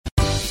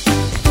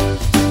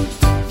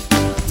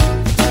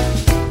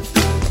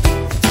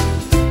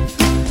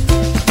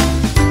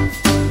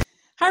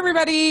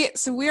everybody.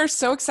 So we are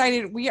so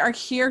excited. We are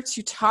here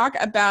to talk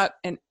about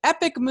an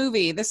epic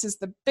movie. This is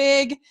the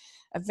big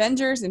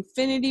Avengers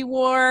Infinity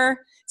War.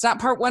 It's not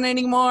part one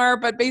anymore,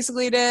 but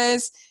basically it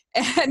is.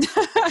 And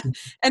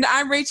and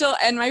I'm Rachel,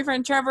 and my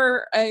friend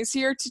Trevor is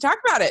here to talk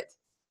about it.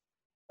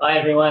 Hi,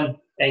 everyone.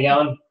 How you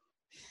going?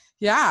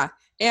 Yeah.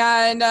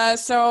 And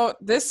so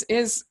this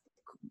is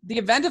the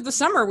event of the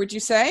summer, would you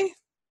say?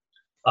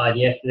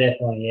 Yeah,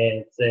 definitely.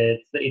 Yeah,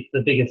 it's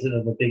the biggest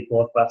of the big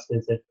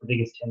blockbusters. It's the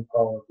biggest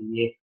tentpole of the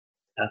year.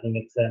 I think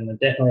it's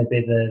definitely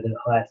be the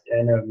highest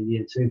earner of the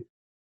year too.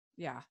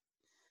 Yeah,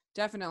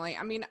 definitely.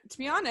 I mean, to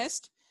be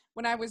honest,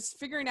 when I was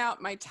figuring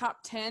out my top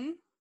 10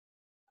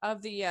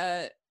 of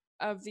the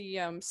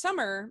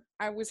summer,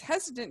 I was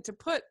hesitant to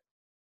put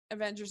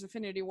Avengers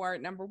Infinity War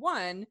at number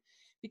one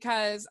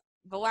because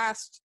the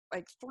last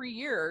like 3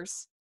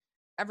 years,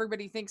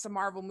 everybody thinks a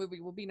Marvel movie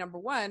will be number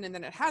one, and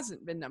then it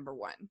hasn't been number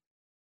one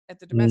at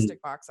the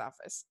domestic box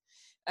office.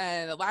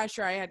 And last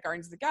year I had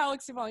Guardians of the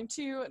Galaxy Volume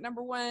 2 at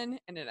number one,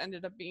 and it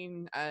ended up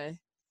being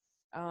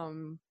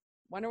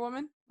Wonder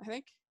Woman, I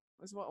think,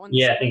 was what won the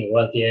Yeah, summer. I think it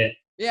was. Yeah.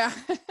 Yeah.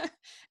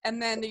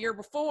 And then the year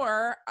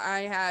before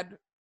I had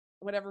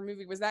whatever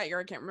movie was that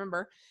year, I can't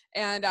remember.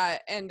 And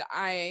it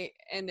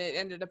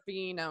ended up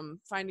being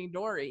Finding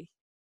Dory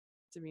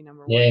to be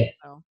number one. Yeah.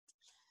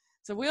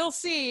 So we'll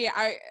see.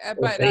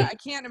 We'll see. I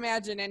can't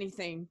imagine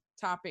anything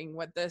topping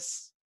what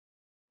this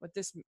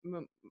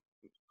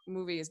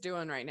movie is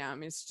doing right now. I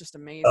mean, it's just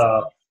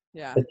amazing.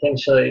 Yeah.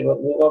 Potentially,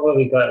 what have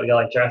we got? We got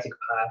like Jurassic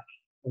Park.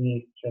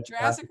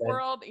 Jurassic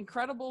World,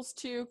 Incredibles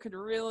 2 could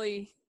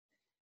really.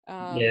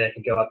 Yeah, it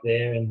could go up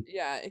there, and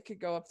yeah, it could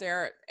go up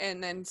there,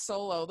 and then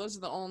Solo. Those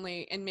are the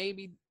only, and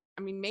maybe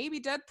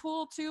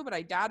Deadpool too, but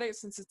I doubt it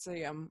since it's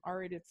a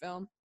R-rated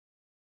film.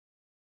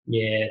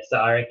 yeah. So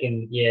I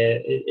reckon, yeah,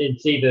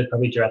 it's either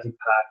probably Jurassic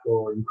Park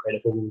or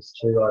Incredibles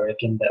 2. I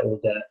reckon that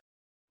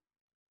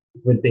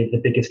would be the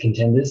biggest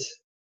contenders.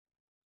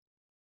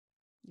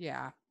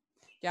 Yeah,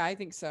 I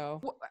think so.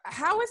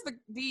 How has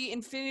the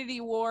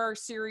Infinity War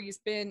series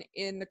been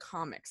in the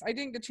comics? I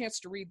didn't get a chance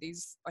to read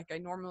these like I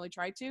normally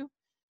try to,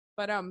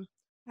 but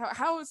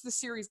how has the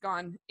series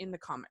gone in the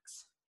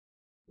comics?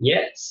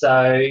 Yeah,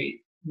 so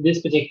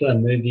this particular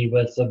movie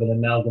was sort of an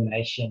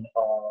amalgamation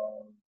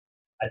of,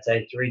 I'd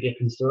say, three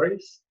different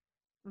stories.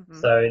 Mm-hmm.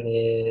 So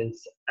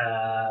there's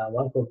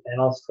one called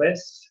Thanos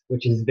Quest,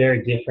 which is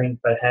very different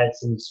but had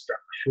some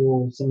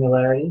structural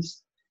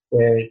similarities,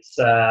 where it's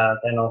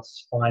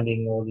Thanos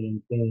finding all the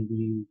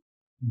Infinity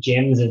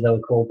Gems, as they were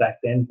called back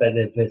then, but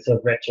they've sort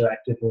of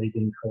retroactively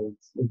been called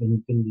the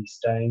Infinity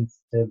Stones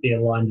to be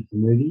aligned with the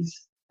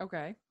movies.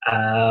 Okay.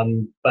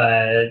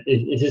 But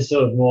it's just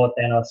sort of more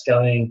Thanos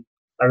going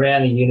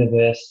around the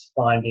universe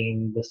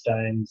finding the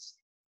stones.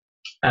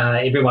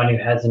 Everyone who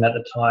has them at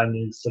the time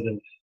is sort of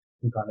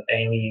some kind of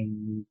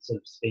alien sort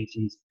of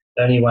species.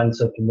 The only one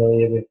sort of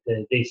familiar with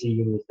the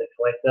DCU is the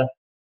Collector.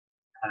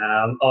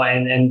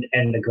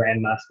 And the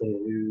Grandmaster,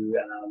 who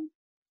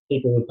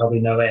people would probably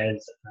know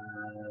as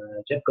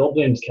Jeff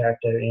Goldblum's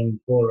character in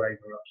Thor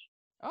Ragnarok.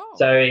 Oh.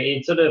 So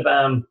it's sort of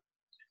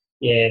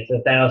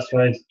so Thanos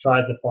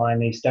tries to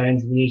find these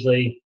stones, and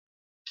usually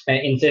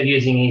instead of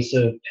using his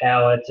sort of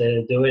power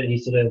to do it, he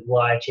sort of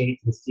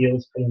cheats and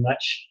steals pretty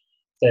much.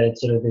 So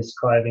it's sort of this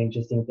kind of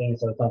interesting thing.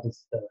 So it's not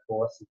just the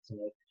Force;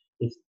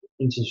 it's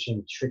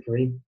interesting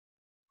trickery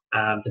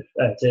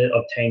to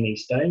obtain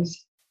these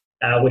stones,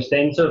 which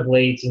then sort of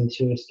leads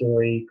into a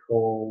story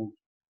called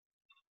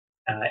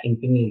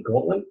Infinity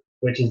Gauntlet,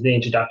 which is the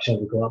introduction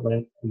of the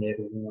Gauntlet and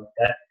everything like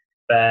that.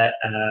 But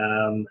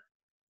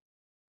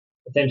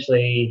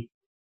essentially,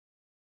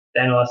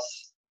 Thanos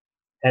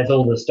has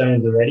all the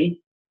stones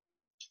already,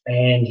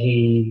 and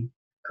he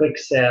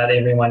clicks out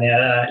everyone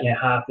out,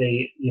 half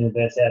the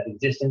universe out of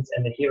existence,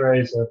 and the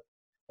heroes of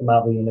the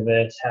Marvel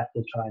Universe have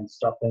to try and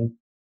stop them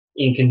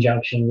in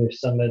conjunction with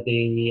some of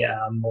the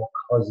more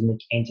cosmic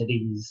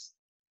entities,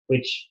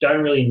 which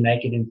don't really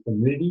make it into the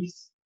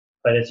movies,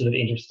 but are sort of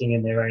interesting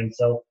in their own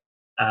self.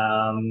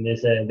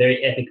 There's a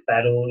very epic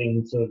battle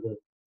in sort of the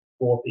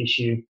fourth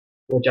issue,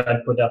 which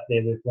I'd put up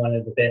there with one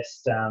of the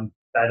best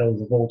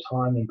battles of all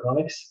time in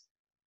comics.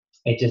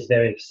 It's just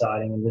very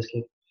exciting and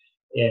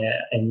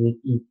and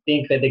you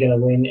think that they're going to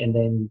win, and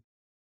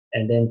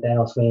then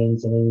Thanos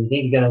wins, and then you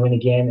think you're going to win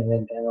again, and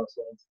then Thanos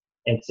wins.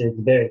 It's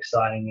very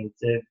exciting.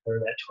 It's for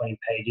about 20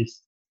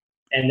 pages,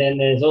 and then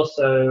there's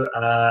also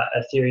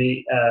a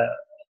series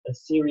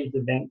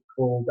event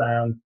called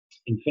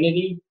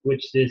Infinity,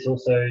 which this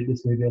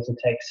movie also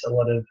takes a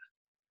lot of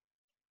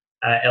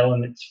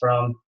elements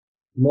from,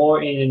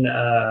 more in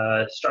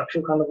a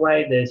structural kind of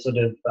way. There's sort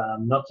of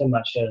not so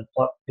much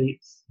plot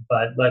beats,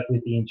 but like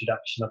with the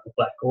introduction of the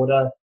Black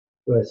Order,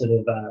 who are sort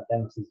of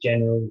Thanos'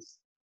 generals,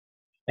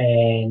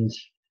 and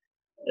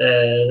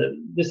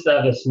just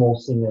other small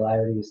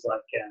similarities,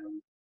 like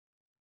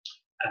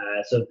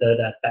sort of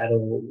that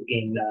battle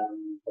in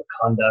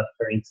Wakanda,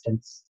 for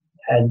instance,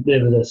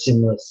 there was a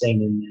similar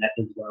scene in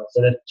that as well.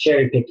 So they've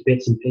cherry picked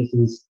bits and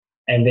pieces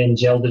and then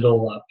gelled it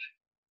all up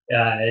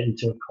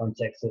into a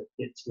context that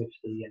fits with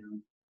the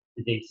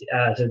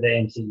the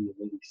MCU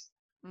movies.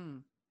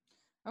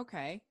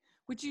 Okay.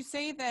 Would you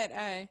say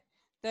that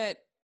that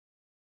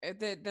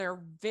they're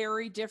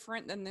very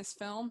different than this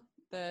film,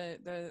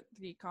 the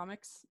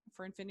comics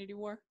for Infinity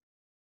War?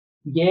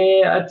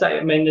 Yeah, I'd say.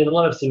 I mean, there's a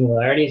lot of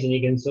similarities, and you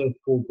can sort of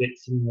pull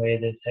bits in where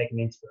they're taking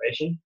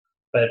inspiration.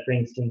 But for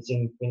instance,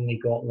 Infinity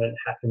Gauntlet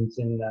happens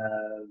in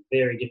a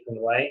very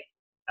different way,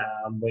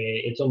 where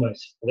it's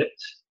almost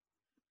flipped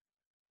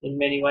in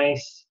many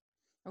ways.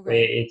 Where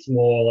Okay. it's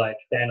more like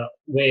Thanos,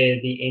 where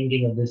the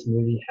ending of this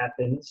movie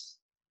happens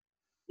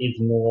is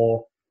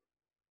more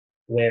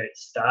where it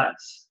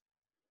starts,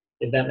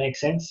 if that makes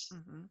sense.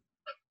 Mm-hmm.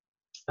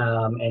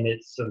 And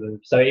it's sort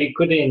of, so it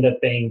could end up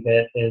being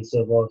that there's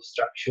a lot of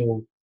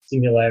structural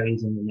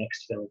similarities in the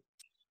next film.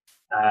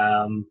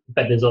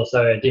 But there's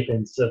also a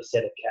different sort of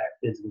set of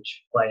characters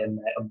which play a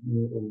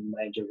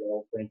major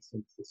role. For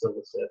instance, the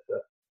Silver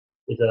Surfer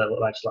is a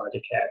much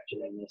larger character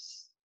in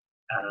this.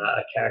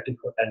 A character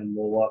called Adam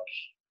Warlock,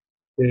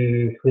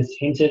 who was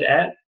hinted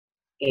at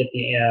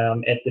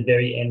the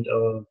very end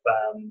of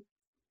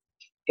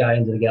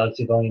Guardians of the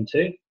Galaxy Volume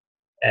 2,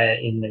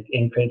 in the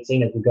end credit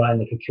scene as the guy in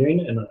the cocoon,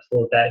 and I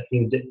thought that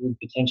he would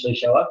potentially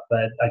show up,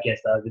 but I guess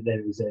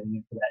they're reserving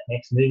it for that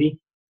next movie.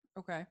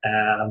 Okay.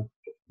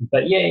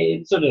 But yeah,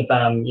 it's sort of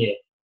yeah.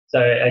 So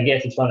I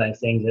guess it's one of those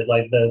things that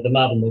like the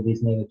Marvel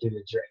movies never do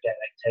a direct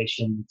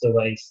adaptation. It's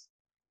always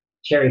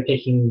cherry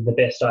picking the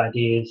best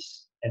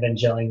ideas and then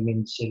gelling them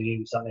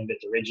into something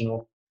that's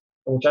original,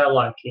 which I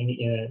like in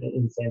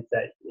the sense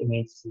that it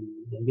means to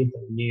invent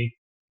something new,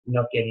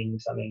 not getting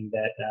something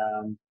that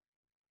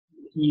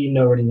you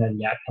already know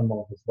the outcome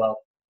of as well.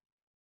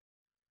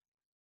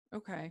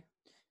 Okay.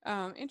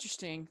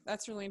 Interesting.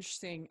 That's really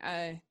interesting.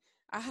 I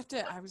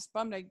was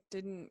bummed I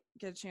didn't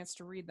get a chance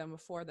to read them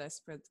before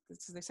this, but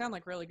they sound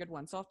like really good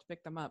ones. I'll have to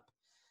pick them up.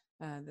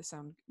 They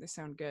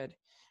sound good.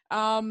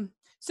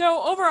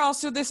 So overall,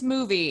 this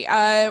movie,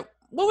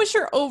 what was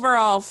your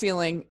overall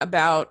feeling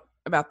about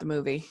the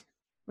movie?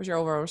 What was your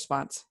overall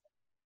response?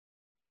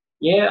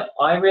 Yeah,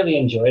 I really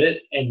enjoyed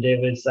it, and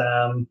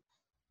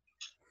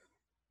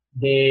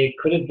there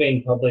could have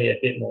been probably a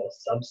bit more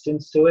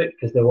substance to it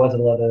because there was a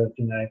lot of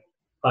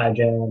high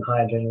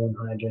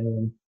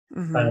adrenaline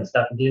Mm-hmm. kind of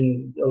stuff. It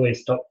didn't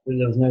always stop.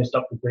 There was no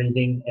stop for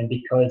breathing, and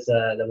because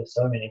there were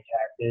so many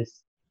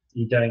characters,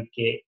 you don't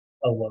get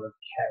a lot of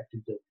character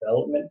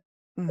development,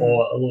 Mm-hmm.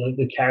 or a lot of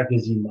the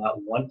characters you might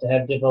want to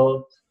have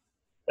developed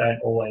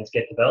don't always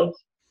get developed.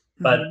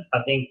 Mm-hmm. But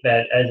I think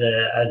that as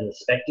a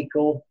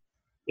spectacle,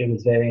 it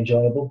was very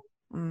enjoyable.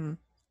 Mm-hmm.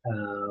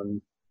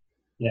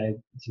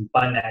 Some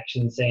fun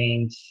action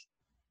scenes,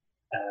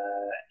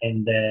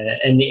 and the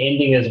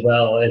ending as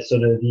well. Is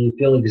sort of, you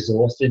feel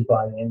exhausted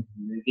by the end of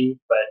the movie,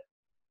 but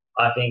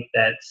I think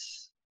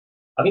that's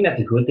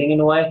a good thing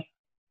in a way,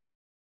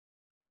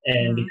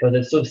 and because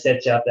it sort of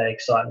sets up that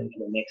excitement for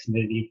the next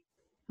movie,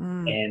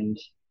 and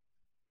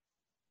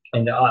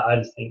I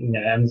just think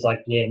I'm just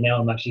like, yeah, now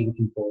I'm actually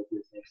looking forward to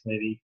this next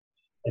movie,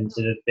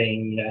 instead of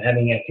being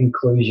having a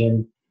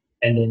conclusion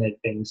and then it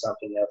being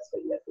something else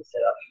that you have to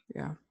set up.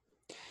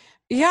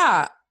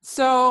 Yeah.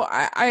 So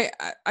I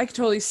can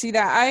totally see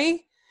that.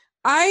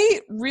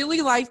 I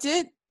really liked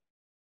it.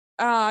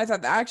 I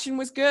thought the action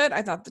was good.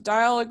 I thought the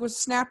dialogue was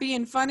snappy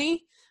and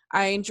funny.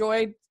 I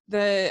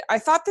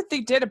thought that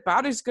they did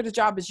about as good a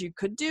job as you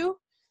could do,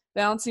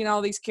 balancing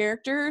all these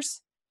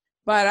characters,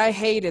 but I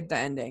hated the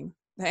ending.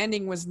 The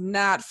ending was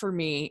not for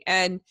me.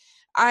 And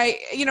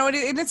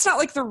it's not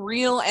like the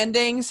real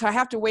ending, so I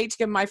have to wait to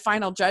give my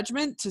final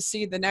judgment to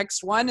see the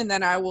next one, and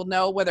then I will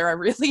know whether I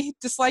really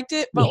disliked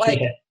it. But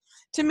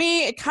to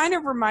me, it kind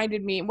of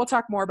reminded me, and we'll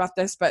talk more about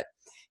this, but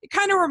it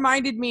kind of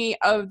reminded me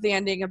of the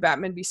ending of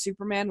Batman v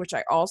Superman, which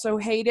I also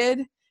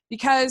hated,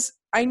 because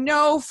I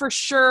knew for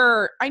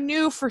sure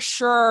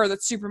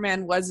that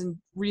Superman wasn't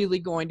really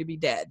going to be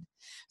dead.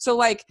 So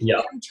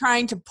them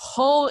trying to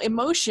pull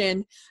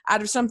emotion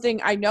out of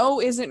something I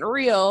know isn't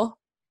real,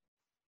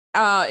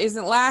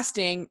 isn't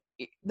lasting,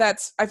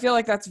 I feel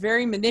like that's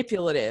very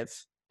manipulative,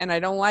 and I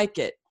don't like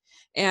it.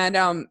 And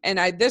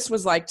this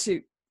was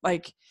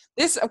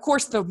this, of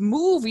course, the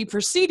movie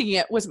preceding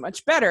it was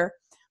much better,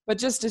 but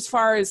just as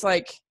far as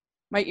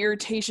my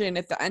irritation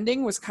at the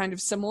ending was kind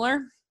of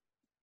similar.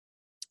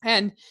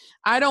 And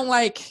I don't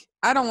like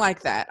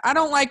that. I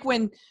don't like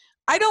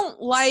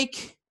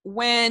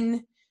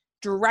when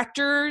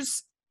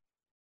directors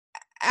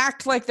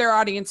act like their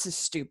audience is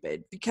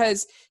stupid,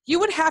 because you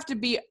would have to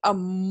be a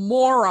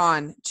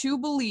moron to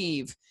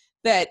believe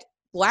that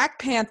Black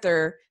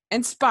Panther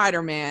and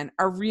Spider-Man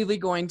are really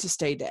going to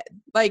stay dead.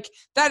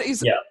 That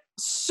is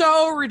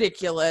so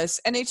ridiculous.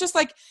 And it's just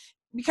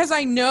because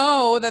I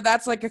know that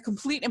that's a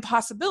complete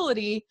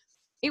impossibility,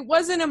 it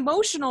wasn't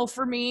emotional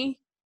for me,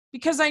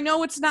 because I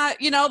know it's not,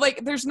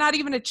 there's not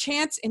even a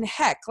chance in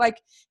heck.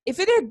 If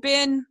it had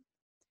been,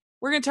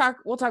 we'll talk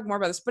more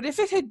about this, but if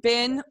it had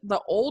been the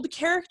old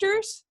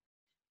characters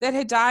that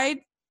had died,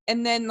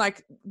 and then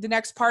the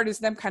next part is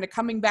them kind of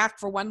coming back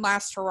for one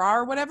last hurrah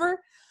or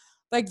whatever,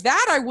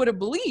 that I would have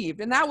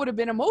believed, and that would have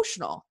been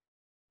emotional.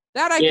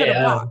 That I could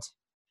have bought.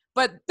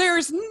 but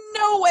there's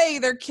no way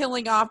they're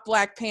killing off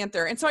Black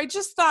Panther. And so I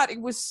just thought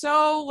it was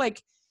so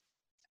like,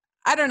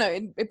 I don't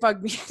know, it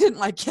bugged me. I didn't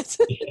like it.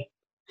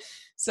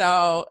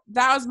 So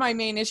that was my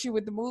main issue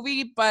with the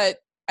movie, but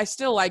I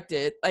still liked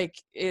it. Like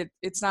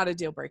it's not a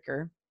deal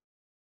breaker.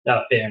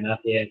 No, fair enough.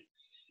 Yeah.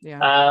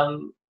 Yeah.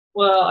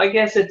 Well, I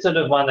guess it's sort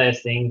of one of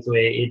those things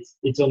where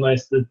it's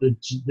almost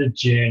the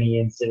journey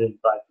instead of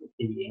like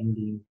the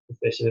ending,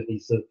 especially with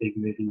these sort of big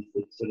movies.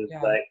 It's sort of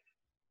Yeah. like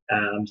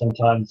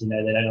sometimes they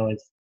don't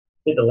always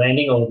hit the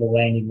landing or the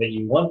landing that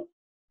you want,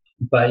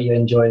 but you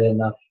enjoy it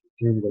enough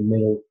through the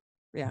middle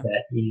Yeah.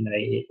 that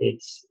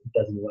it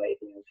doesn't weigh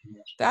down too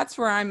much. That's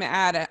where I'm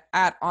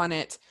at on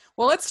it.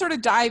 Well, let's sort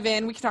of dive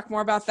in. We can talk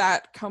more about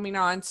that coming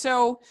on.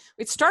 So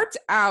it starts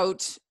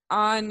out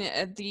on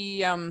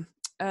the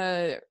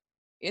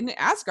in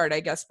Asgard, I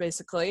guess,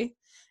 basically,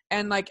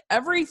 and like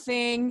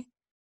everything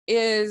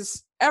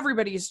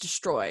everybody is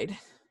destroyed,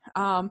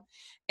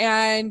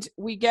 and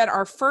we get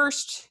our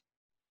first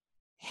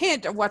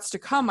hint of what's to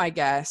come, I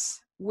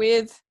guess,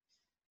 with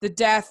the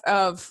death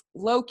of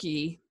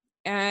Loki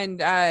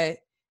and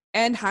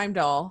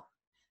Heimdall,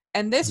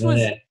 and this was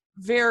Yeah.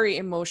 very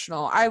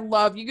emotional. I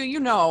love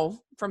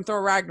from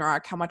Thor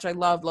Ragnarok how much I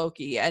love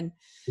Loki, and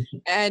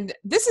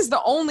this is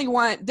the only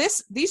one.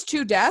 These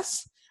two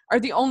deaths are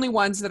the only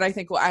ones that I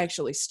think will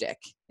actually stick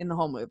in the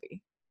whole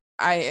movie.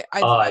 I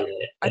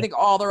think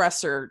all the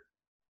rest are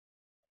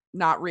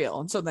not real,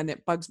 and so then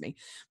it bugs me.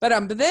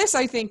 But this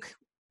I think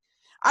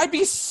I'd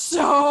be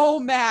so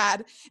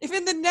mad if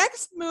in the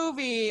next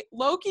movie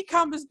Loki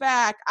comes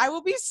back. I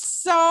will be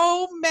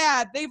so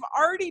mad. They've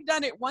already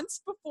done it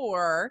once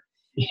before,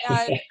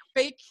 and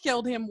fake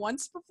killed him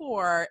once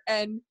before,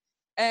 and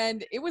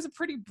it was a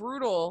pretty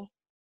brutal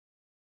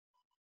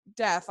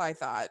death, I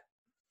thought.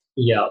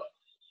 Yeah.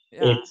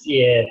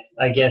 Yeah.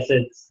 I guess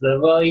it's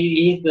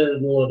he's the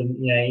Lord,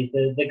 he's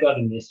the God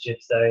of Mischief,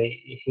 so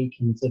he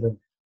can sort of,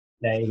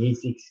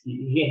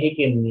 he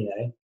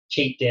can,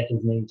 cheat death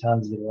as many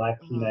times as he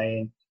likes,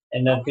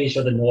 and I'm pretty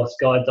sure the Norse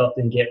gods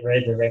often get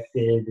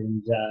resurrected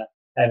and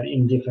have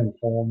in different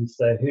forms,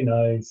 so who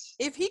knows?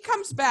 If he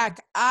comes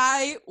back,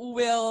 I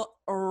will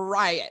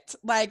riot.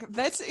 Like,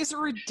 this is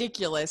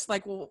ridiculous.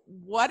 Like,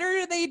 what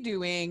are they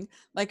doing?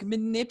 Like,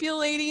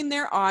 manipulating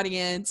their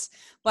audience.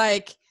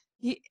 Like,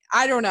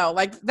 I don't know.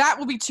 Like, that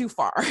will be too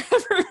far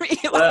for me.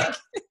 Like,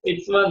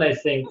 it's one of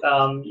those things.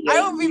 I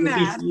will be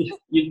mad.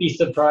 You'd be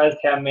surprised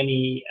how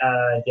many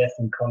deaths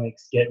in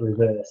comics get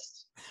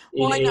reversed.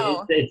 Well, I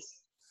know.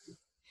 It's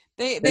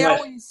They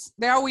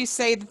always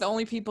say that the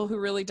only people who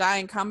really die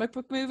in comic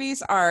book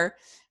movies are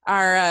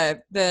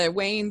the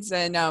Waynes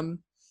and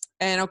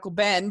Uncle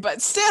Ben,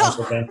 but still.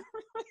 Uncle Ben.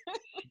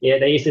 Yeah,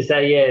 they used to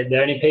say,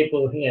 the only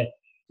people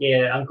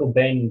here, Uncle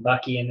Ben and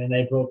Bucky, and then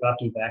they brought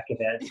Bucky back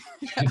about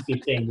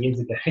 15 years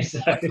ago. So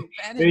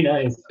who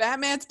knows?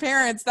 Batman's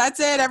parents. That's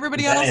it.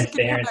 Everybody Batman's else.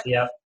 Parents,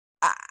 yeah.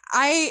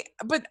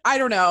 But I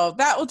don't know.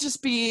 That will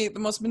just be the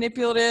most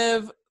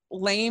manipulative,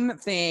 lame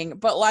thing.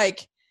 But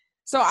like,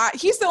 so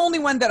he's the only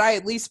one that I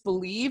at least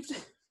believed,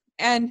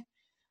 and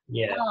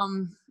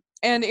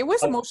and it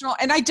was emotional.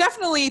 And I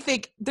definitely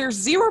think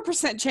there's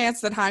 0%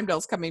 chance that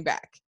Heimdall's coming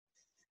back.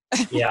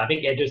 Yeah, I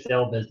think Idris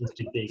Elba's just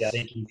too big. I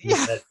think he's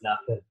had enough.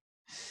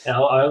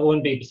 I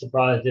wouldn't be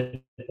surprised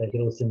if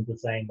Hiddleston's the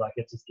same. Like,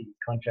 it's just his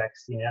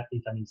contracts.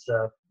 He's done his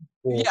 4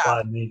 or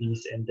 5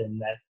 movies, and then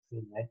that.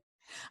 He's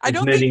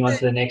moving on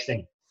to the next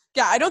thing.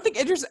 Yeah, I don't think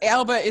Idris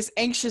Elba is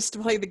anxious to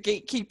play the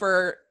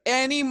gatekeeper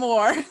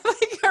anymore,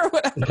 or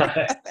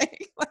whatever.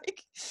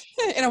 Like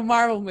in a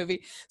Marvel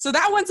movie. So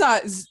that one's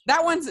a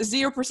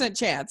 0%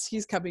 chance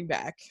he's coming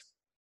back.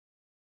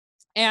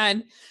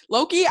 And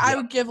Loki, I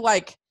would give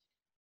like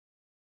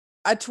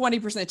a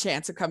 20%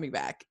 chance of coming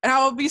back, and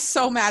I will be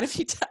so mad if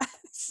he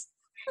does.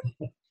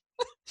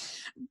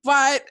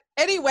 But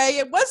anyway,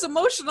 it was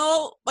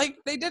emotional. Like,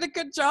 they did a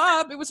good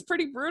job. It was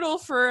pretty brutal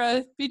for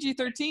a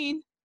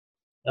PG-13.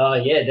 Oh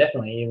yeah,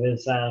 definitely. It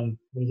was a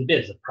bit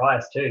of a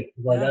surprise too.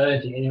 Like, I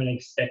don't think anyone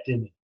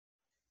expected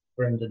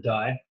for him to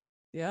die.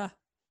 Yeah.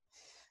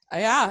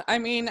 I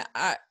mean,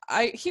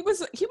 he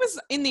was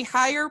in the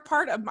higher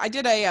part of. I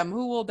did a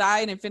Who Will Die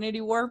in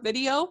Infinity War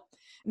video,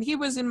 and he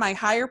was in my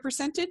higher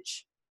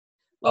percentage.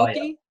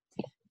 Loki.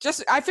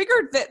 I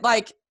figured that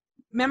like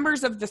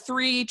members of the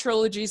 3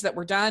 trilogies that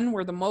were done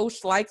were the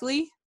most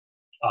likely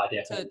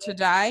to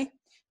die.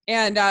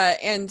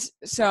 And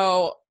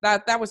so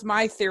that was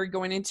my theory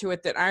going into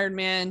it, that Iron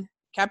Man,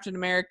 Captain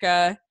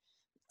America,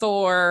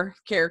 Thor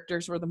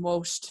characters were the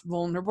most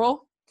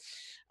vulnerable.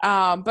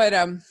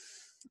 But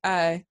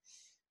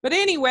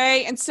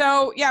anyway, and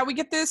so we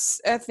get this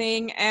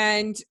thing,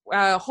 and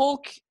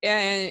Hulk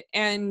and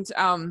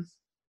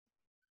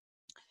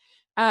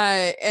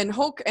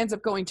Hulk ends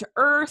up going to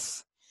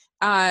Earth,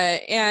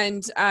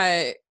 and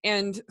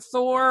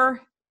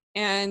Thor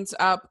ends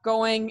up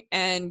going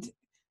and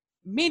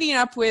meeting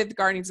up with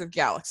Guardians of the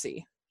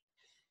Galaxy.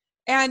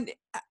 And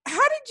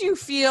how did you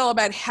feel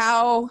about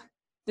how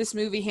this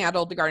movie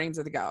handled the Guardians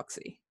of the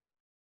Galaxy?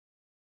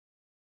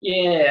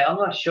 Yeah, I'm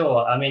not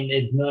sure. I mean,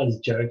 it's not as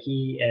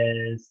jokey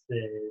as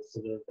the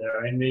sort of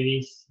their own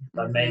movies,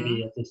 but maybe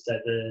Mm-hmm. it's just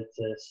that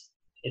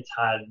it's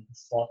hard to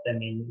slot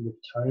them in with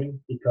tone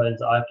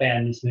because I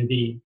found this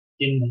movie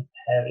didn't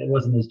have it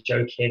wasn't as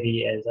joke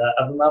heavy as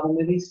other Marvel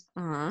movies.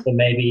 Uh-huh. So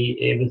maybe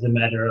it was a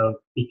matter of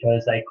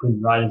because they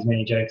couldn't write as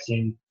many jokes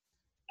in.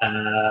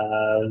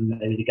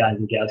 Maybe the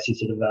Guardians of the Galaxy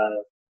sort of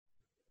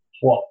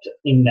flopped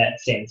in that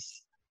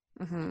sense.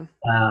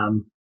 Mm-hmm.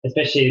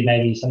 Especially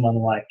maybe someone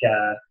like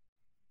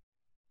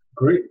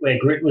Groot, where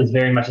Groot was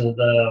very much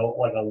the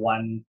like a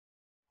one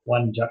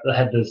joke. They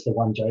had this the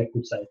one joke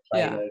which they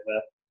played Yeah.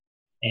 over,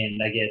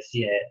 and I guess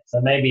yeah. So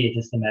maybe it's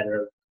just a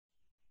matter of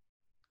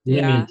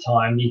Yeah. limited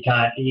time. You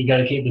got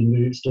to keep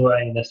the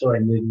story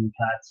moving. You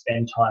can't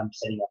spend time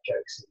setting up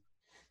jokes.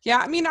 Yeah,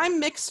 I mean, I'm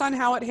mixed on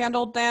how it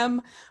handled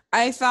them.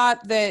 I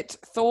thought that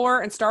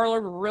Thor and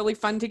Star-Lord were really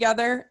fun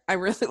together. I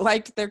really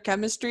liked their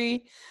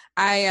chemistry.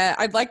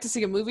 I'd like to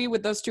see a movie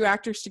with those two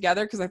actors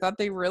together because I thought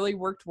they really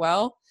worked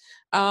well.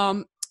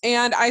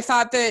 And I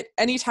thought that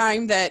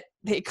anytime that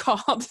they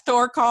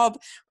Thor called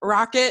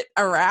Rocket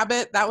a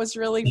rabbit, that was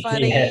really Yeah,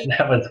 funny.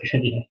 that was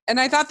good. Yeah, And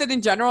I thought that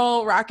in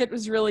general, Rocket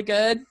was really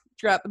good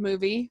throughout the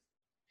movie.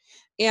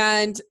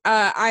 And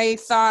I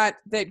thought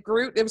that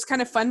Groot, it was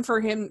kind of fun for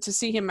him to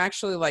see him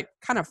actually like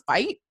kind of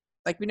fight.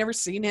 Like we never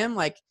seen him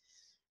like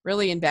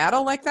really in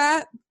battle like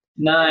that.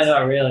 no,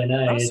 not really.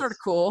 No, That was sort of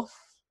it's cool,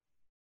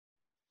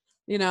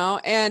 you know.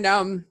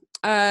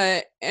 Uh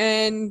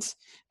and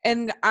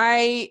and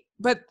I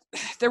but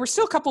there were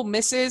still a couple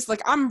misses.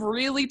 Like I'm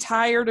really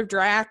tired of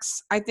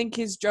Drax. I think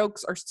his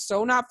jokes are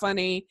so not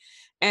funny,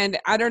 and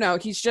I don't know.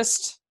 He's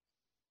just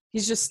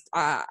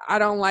I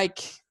don't like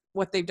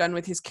what they've done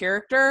with his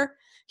character.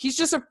 He's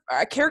just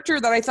a character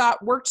that I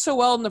thought worked so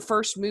well in the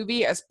first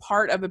movie as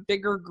part of a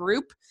bigger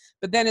group,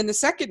 but then in the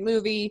second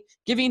movie,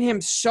 giving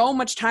him so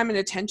much time and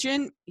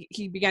attention,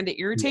 he began to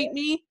irritate yeah,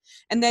 me,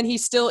 and then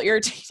he's still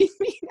irritating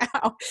me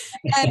now.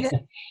 And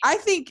I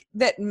think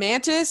that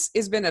Mantis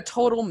has been a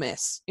total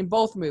miss in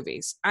both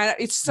movies.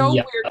 It's so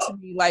yeah. weird to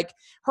me. Like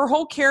her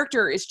whole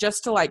character is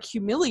just to like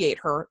humiliate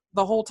her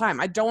the whole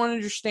time. I don't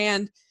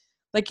understand.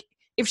 Like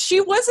if she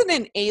wasn't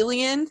an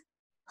alien,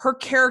 her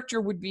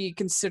character would be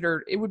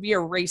considered, it would be a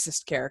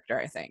racist character,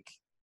 I think.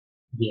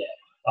 Yeah.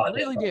 Oh, I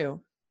really definitely.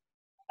 do.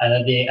 I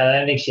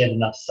don't think she had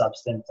enough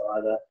substance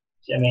either.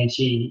 I mean,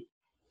 she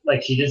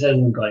just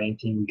hasn't got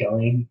anything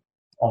going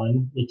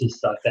on. It's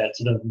just like that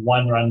sort of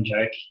one run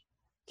joke.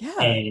 Yeah.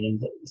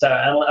 And so,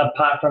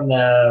 apart from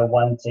the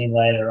one scene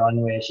later on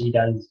where she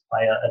does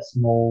play a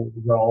small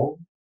role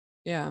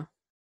Yeah.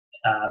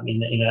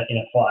 in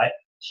a fight,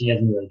 she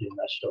hasn't really done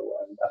much at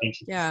all. And I think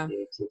she's just Yeah.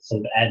 there to sort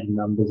of add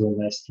numbers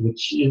almost,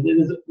 which is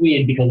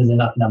weird because there's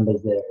enough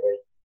numbers there.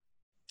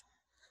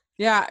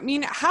 Yeah. I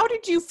mean, how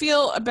did you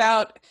feel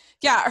about,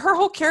 yeah, her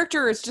whole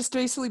character is just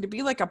basically to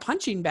be like a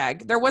punching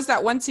bag. There was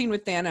that one scene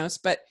with Thanos,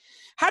 but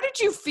how did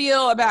you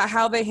feel about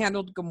how they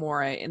handled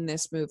Gamora in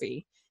this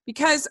movie?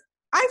 Because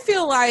I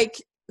feel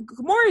like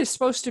Gamora is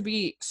supposed to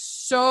be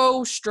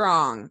so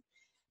strong,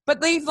 but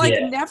they've like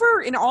Yeah,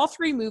 never in all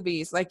three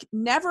movies, like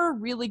never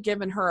really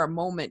given her a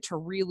moment to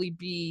really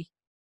be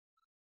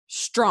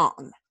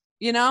strong,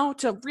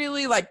 to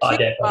really like I kick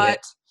definitely, yeah.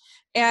 butt.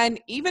 And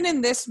even in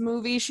this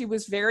movie, she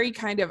was very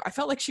kind of, I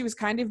felt like she was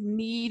kind of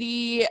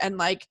needy and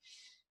like,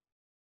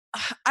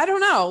 I don't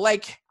know,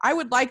 like I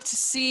would like to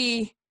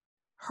see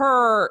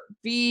her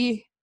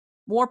be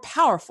more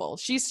powerful.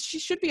 She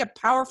should be a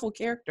powerful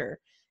character.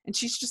 And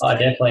I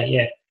definitely,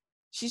 yeah.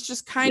 she's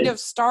just kind Yeah, of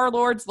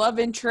Star-Lord's love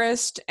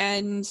interest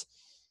and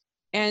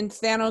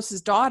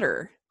Thanos'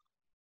 daughter.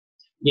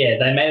 yeah,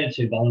 they made it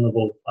too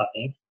vulnerable, I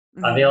think.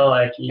 I Hmm. feel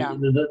like Yeah.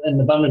 and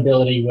the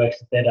vulnerability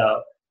works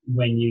better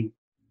when you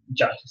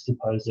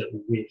juxtapose it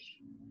with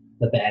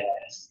the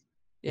badass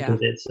Yeah.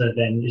 because it's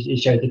then it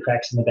shows the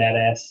cracks in the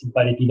badass.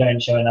 But if you don't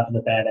show enough of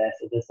the badass,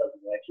 it just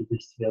doesn't work. It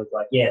just feels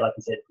like, yeah, like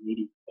I said,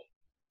 needy.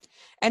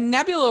 And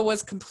Nebula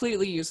was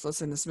completely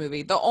useless in this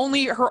movie.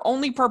 Her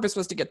only purpose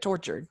was to get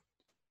tortured.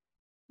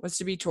 Was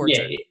to be Yeah,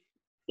 tortured.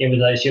 it was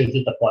like she was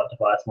just a plot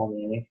device more than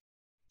anything.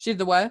 She did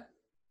the what?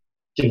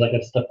 She was like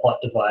just a plot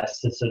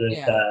device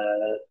Yeah.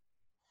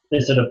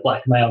 to sort of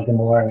blackmail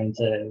Gamora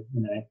into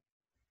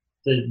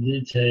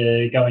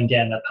to going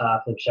down the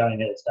path of showing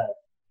her stuff.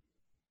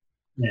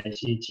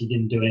 She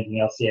didn't do anything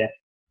else. Yeah,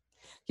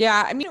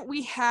 Yeah. I mean,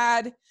 we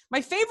had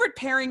my favorite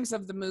pairings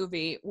of the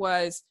movie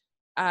was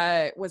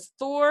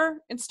Thor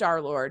and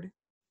Star-Lord.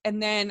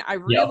 And then I yeah.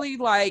 really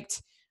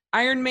liked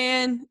Iron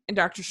Man and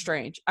Doctor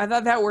Strange. I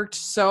thought that worked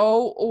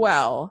so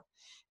well.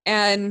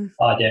 And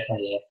Oh,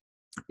 definitely.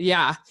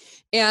 Yeah.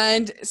 yeah.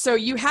 And so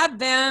you had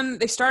them,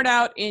 they start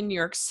out in New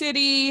York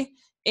City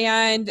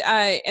and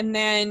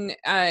then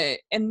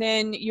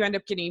you end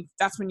up getting,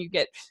 that's when you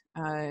get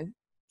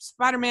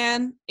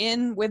Spider-Man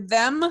in with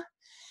them,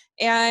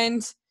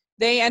 and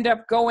they end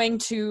up going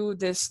to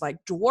this like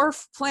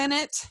dwarf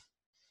planet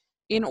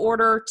in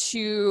order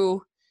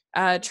to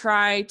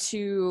try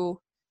to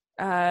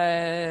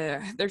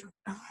I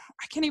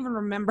can't even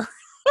remember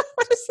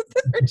What is it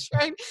that they're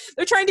trying?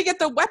 They're trying to get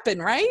the weapon,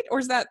 right? Or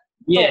is that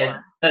Yeah,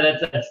 Thor?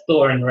 that's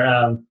Thor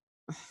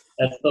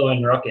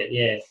and Rocket.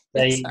 Yeah,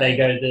 That's they right.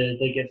 go to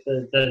they get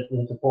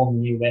to form a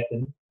new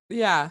weapon,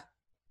 Yeah.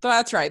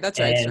 That's right. That's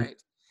right. That's and right.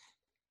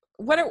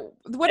 What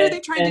are they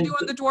trying to do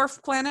and on the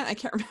dwarf planet? I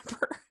can't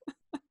remember.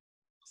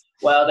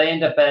 well, they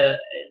end up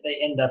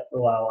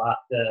well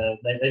after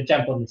they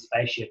jump on the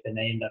spaceship and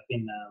they end up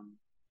in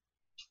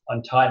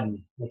on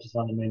Titan, which is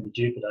one of the moons of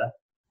Jupiter,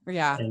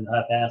 Yeah. and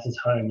Thanos'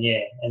 home.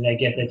 Yeah, and they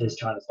get they're just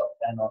trying to stop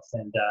Thanos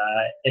and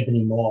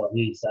Ebony Maw,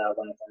 who's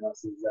one of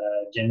Thanos'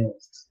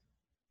 generals.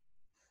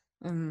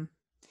 Mhm.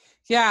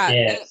 Yeah.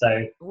 Yeah,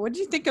 so What do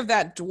you think of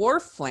that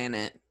dwarf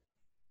planet? I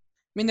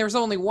mean, there was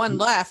only one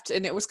left,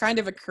 and it was kind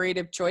of a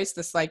creative choice.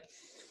 This, like,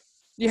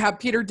 you have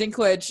Peter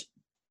Dinklage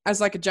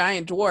as like a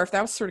giant dwarf.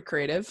 That was sort of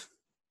creative.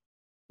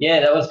 yeah,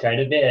 that was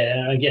creative. Yeah,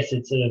 and I guess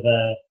it's sort of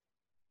a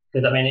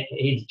because I mean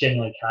he's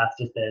generally cast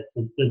as the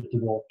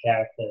dwarf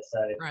character.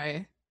 So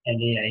Right. and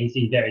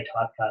he's very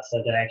typecast.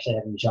 So to actually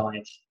have him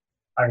giant,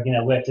 I reckon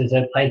it worked as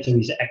a played to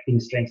his acting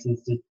strengths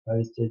as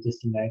opposed to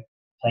just playing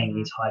Mhm.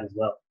 his height as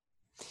well.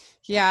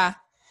 Yeah.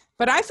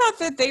 But I thought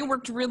that they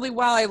worked really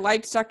well. I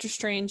liked Doctor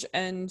Strange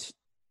and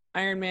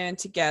Iron Man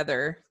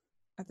together.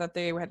 I thought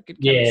they had good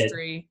Yeah,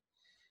 chemistry.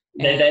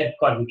 they And have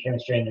quite a good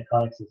chemistry in the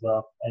comics as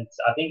well. And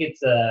I think it's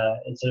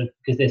sort of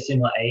because they're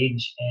similar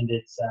age and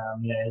it's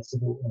it's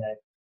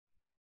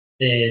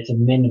it's a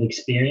men of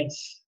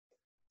experience,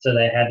 so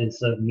they have this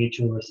sort of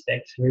mutual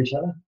respect for each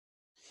other.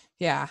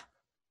 yeah.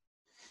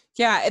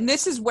 Yeah, and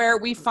this is where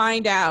we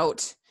find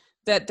out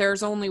that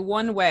there's only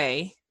one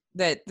way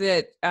that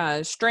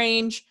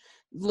Strange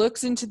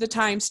looks into the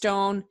time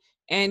stone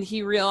and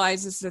he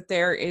realizes that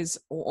there is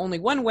only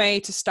one way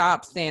to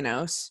stop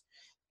Thanos,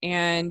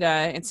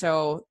 and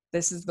so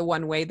this is the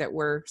one way that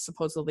we're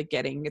supposedly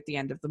getting at the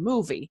end of the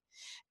movie.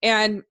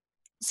 And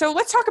so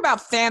let's talk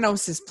about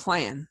Thanos's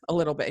plan a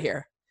little bit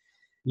here.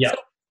 Yeah, So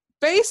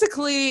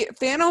basically,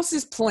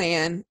 Thanos's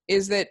plan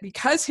is that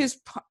because his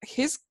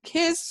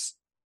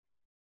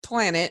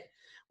planet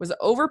was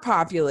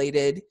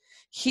overpopulated,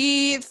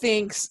 he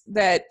thinks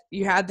that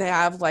you had to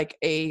have like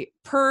a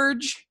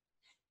purge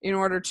in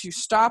order to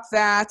stop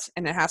that,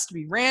 and it has to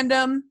be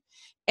random.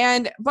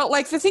 But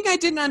like the thing I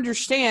didn't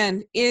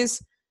understand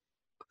is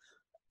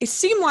it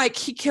seemed like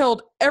he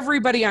killed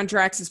everybody on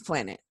Drax's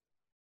planet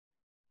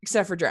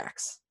except for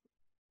Drax,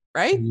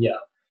 right? yeah,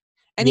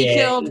 And he yeah.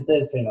 killed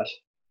That's pretty much.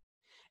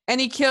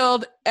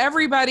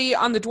 everybody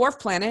on the dwarf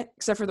planet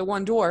except for the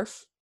one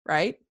dwarf,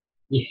 right?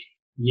 Yeah,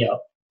 yeah.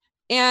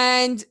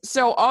 And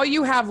so all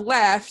you have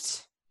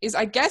left is,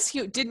 I guess,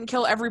 he didn't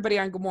kill everybody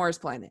on Gamora's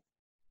planet.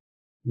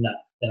 No,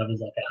 that was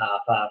like a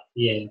half.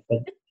 Yeah, but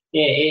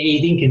yeah,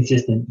 he's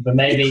inconsistent. But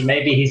maybe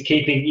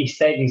he's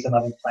saving some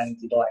other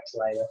planets he likes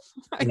later.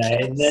 I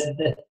guess.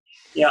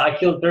 I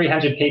killed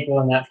 300 people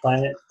on that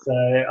planet, so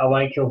I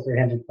won't kill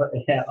 300.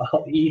 Yeah,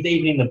 he's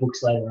even in the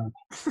books later on.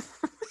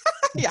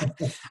 Yeah.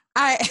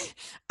 I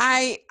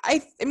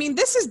I mean,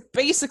 this is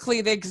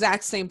basically the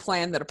exact same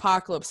plan that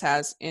Apocalypse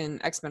has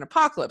in X-Men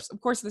Apocalypse. Of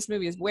course, this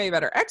movie is way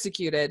better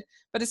executed,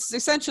 but it's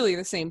essentially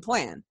the same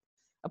plan.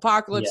 Yeah,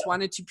 Apocalypse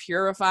wanted to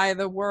purify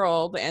the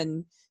world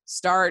and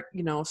start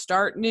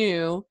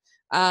new.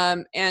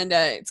 And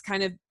it's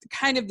kind of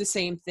the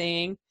same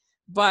thing.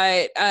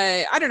 But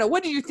I don't know.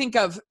 What do you think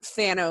of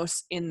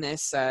Thanos in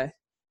this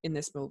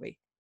movie?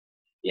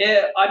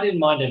 yeah, I didn't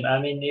mind him. I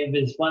mean, it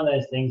was one of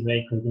those things where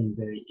it could have been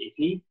very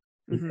iffy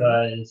Mm-hmm.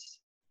 because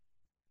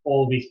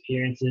all of his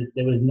appearances,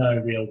 there was no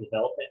real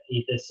development.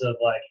 He just sort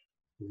of like,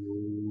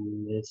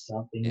 "Ooh, there's Yeah.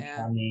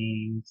 something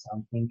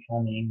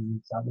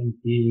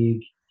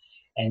big,"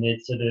 and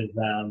it's sort of, there's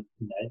no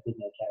character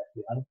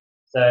behind it.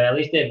 So at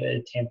least they've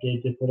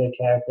attempted to put a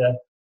character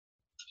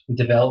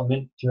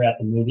development throughout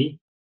the movie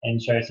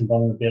and show some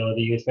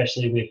vulnerability,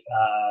 especially with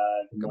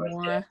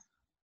Gamora's death, Gamora.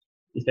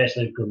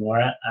 especially with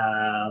Gamora.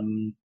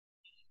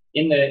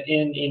 In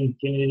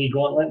Infinity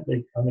Gauntlet,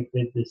 the comic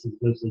that this is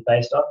loosely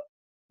based off,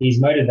 his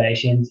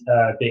motivations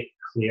are a bit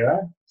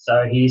clearer.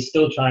 So he's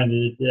still trying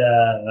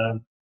to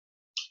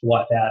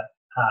wipe out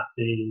half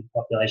the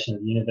population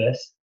of the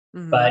universe,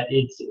 Mm-hmm. but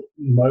it's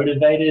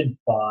motivated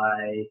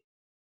by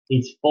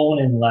he's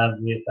fallen in love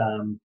with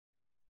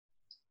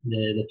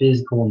the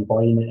physical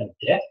embodiment of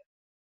death,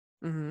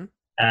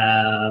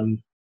 Mm-hmm.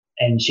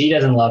 and she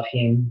doesn't love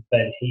him,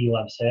 but he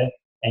loves her,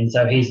 and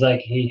so he's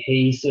like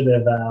he's sort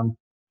of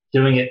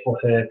doing it for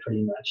her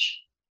pretty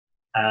much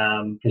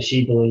because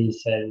she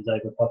believes that it's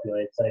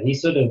overpopulated. So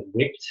he's sort of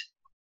whipped.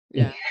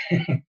 Yeah.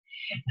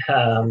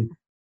 um,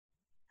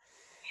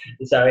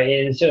 so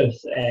it's sort of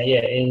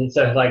and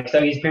so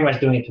he's pretty much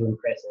doing it to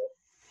impress her more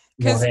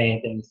Because than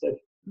anything. So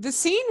the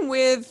scene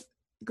with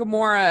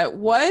Gamora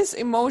was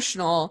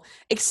emotional,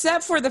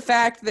 except for the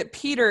fact that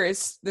Peter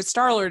is the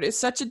Star-Lord is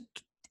such an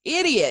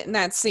idiot in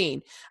that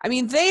scene. I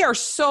mean, they are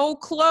so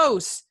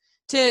close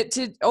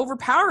to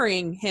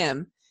overpowering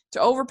him, to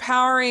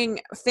overpowering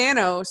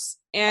Thanos,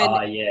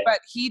 and yeah, but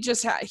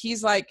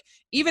he's like,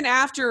 even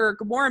after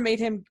Gamora made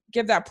him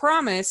give that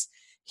promise,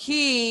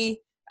 he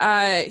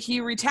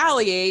he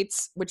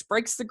retaliates, which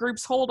breaks the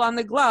group's hold on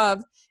the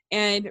glove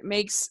and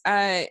ruins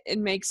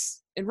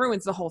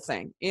the whole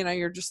thing. You know,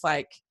 you're just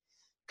like,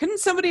 couldn't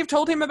somebody have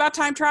told him about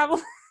time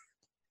travel?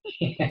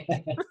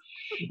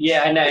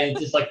 Yeah, I know. It's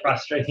just like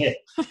frustrating.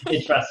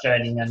 It's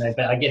frustrating, I know,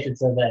 but I guess it's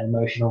that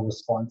emotional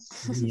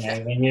response. You know,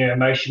 when you're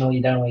emotional,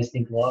 you don't always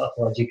think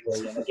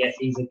logically. And I guess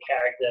he's a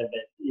character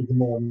that is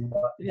more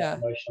emotional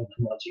than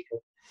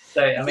logical.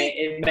 So, I mean,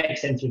 it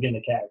makes sense within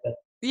the character.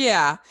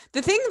 Yeah.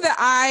 The thing that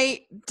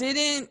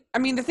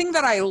the thing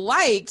that I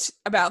liked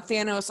about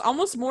Thanos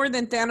almost more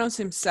than Thanos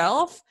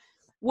himself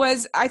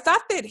was I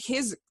thought that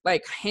his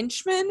like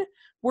henchmen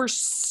were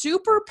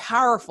super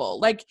powerful.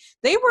 Like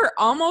they were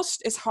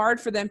almost as hard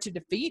for them to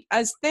defeat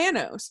as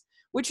Thanos,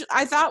 which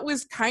I thought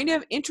was kind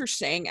of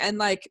interesting and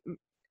like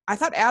I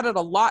thought added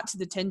a lot to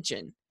the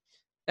tension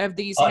of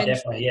these henchmen.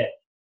 Definitely, yeah.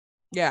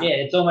 Yeah. Yeah,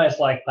 it's almost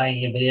like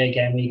playing a video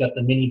game where you got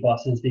the mini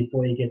bosses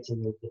before you get to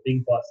the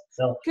big boss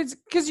itself.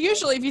 Because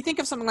usually if you think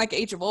of something like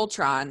Age of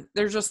Ultron,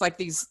 there's just like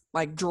these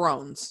like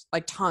drones,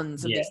 like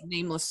tons of these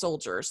nameless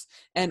soldiers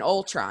and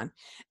Ultron.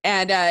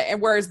 And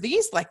whereas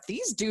these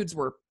dudes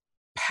were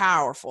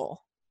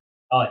powerful.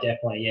 Oh,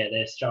 definitely, yeah,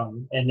 they're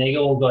strong. And they're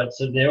all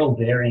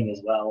varying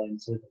as well in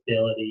sort of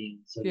ability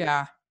and sort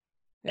of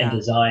and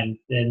design.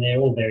 And they're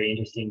all very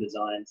interesting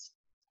designs.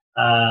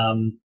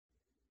 And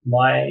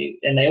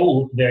they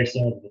all look very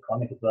similar to the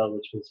comic as well,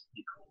 which was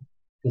pretty cool.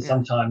 Because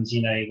sometimes,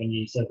 you know, when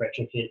you sort of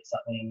retrofit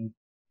something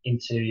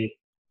into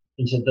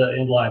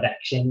the live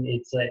action,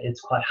 it's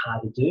quite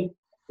hard to do.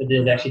 But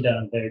they've actually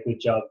done a very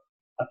good job.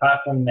 Apart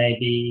from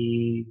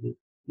maybe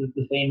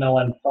the female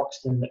one,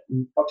 Foxy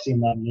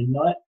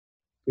Midnight,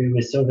 who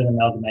was sort of an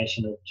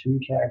amalgamation of two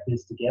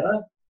characters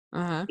together.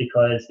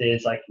 Because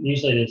there's like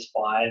usually there's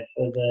 5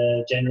 for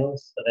the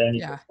generals, but they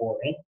only put 4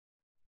 in.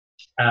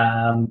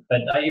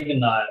 But even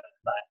though,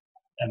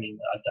 I mean,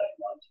 I don't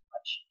mind too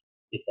much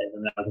if there's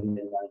another one,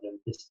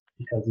 just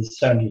because there's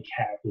so many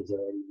characters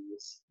already in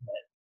this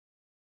that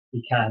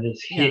you can't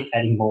just keep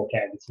adding more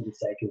characters for the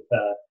sake of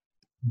to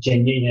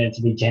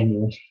be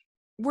genuine.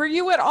 Were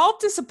you at all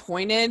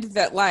disappointed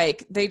that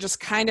like they just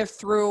kind of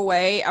threw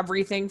away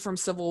everything from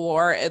Civil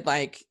War in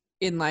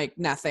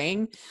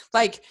nothing?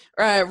 Like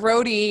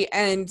Rhodey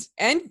and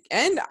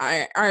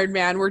Iron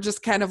Man were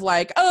just kind of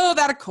like, oh,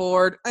 that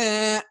Accord.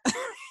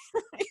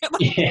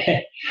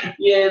 Yeah,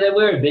 they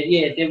were a bit.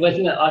 Yeah, there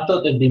wasn't. I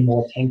thought there'd be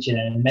more tension,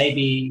 and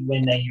maybe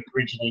when they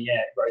originally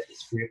wrote the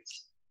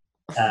script,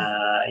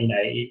 you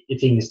know,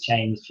 things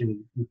changed through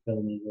the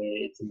filming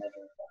where it's a matter of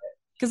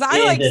because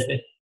I like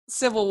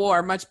Civil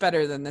War much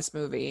better than this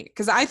movie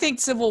because I think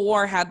Civil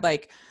War had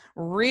like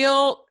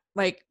real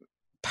like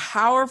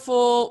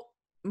powerful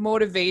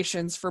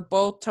motivations for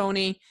both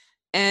Tony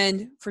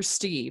and for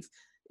Steve.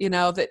 You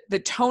know,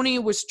 that Tony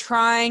was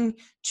trying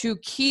to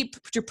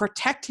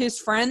protect his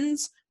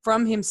friends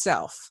from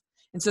himself.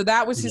 And so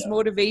that was his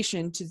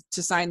motivation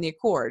to sign the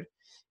Accord.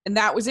 And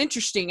that was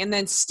interesting. And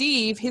then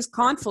Steve, his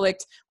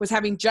conflict was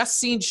having just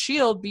seen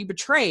S.H.I.E.L.D. be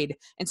betrayed.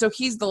 And so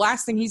the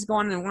last thing he's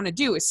going to want to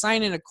do is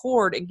sign an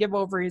Accord and give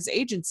over his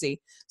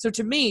agency. So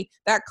to me,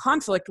 that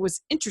conflict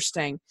was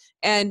interesting.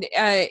 And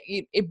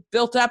it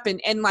built up.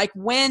 And like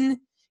when,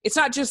 it's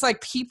not just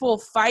like people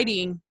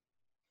fighting.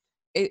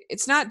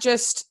 It's not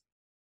just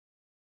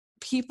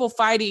people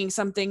fighting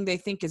something they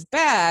think is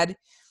bad.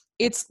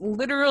 It's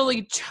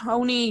literally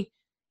Tony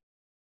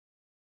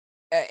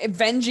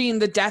avenging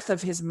the death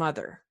of his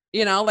mother.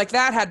 You know, like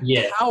that had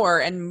power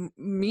and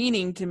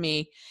meaning to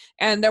me.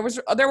 And there were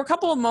a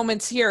couple of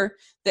moments here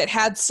that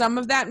had some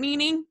of that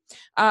meaning.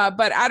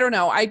 But I don't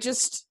know. I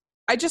just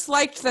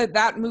liked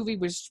that movie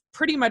was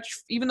pretty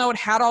much, even though it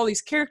had all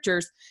these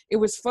characters, it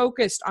was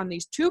focused on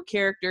these 2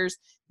 characters,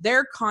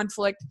 their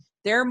conflict,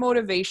 their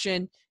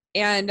motivation.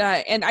 And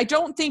I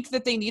don't think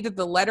that they needed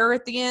the letter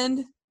at the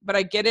end, but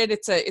I get it.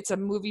 It's a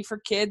movie for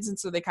kids, and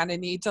so they kind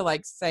of need to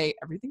like say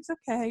everything's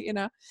okay, you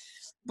know.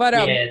 But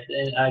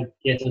and I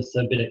guess it's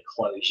a bit of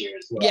closure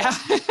as well. Yeah,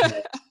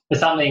 for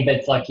something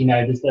that's like, you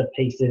know, just a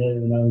piece of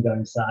an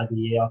ongoing saga.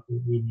 You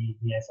need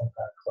some kind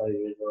of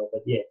closure as well.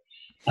 But yeah,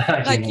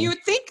 like you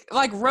would think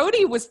like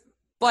Rhodey was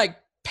like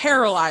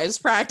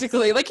paralyzed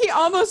practically, like he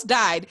almost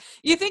died.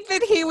 You think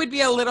that he would be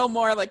a little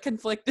more like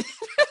conflicted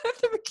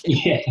at the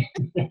beginning.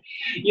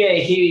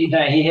 He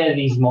had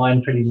his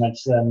mind pretty much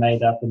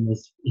made up in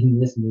this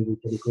movie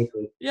pretty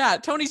quickly. Yeah,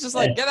 Tony's just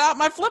like, get out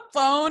my flip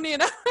phone, you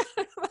know.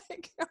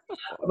 Like,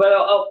 but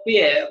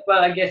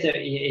I guess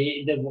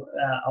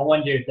I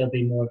wonder if there'll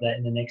be more of that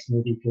in the next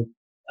movie because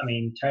I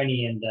mean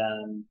Tony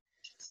and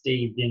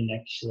Steve didn't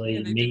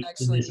actually meet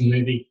in this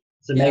movie,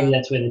 so maybe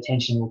that's where the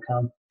tension will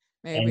come.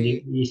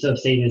 Maybe. And you sort of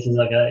see this as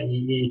like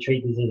you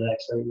treat this as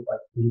actually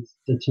like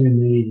the 2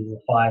 movies as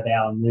a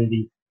 5-hour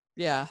movie.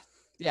 Yeah,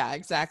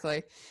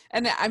 exactly.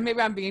 And maybe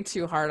I'm being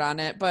too hard on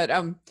it, but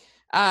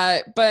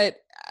my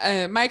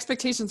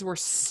expectations were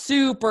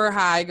super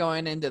high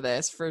going into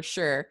this for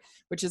sure,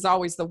 which is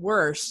always the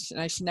worst,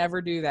 and I should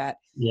never do that.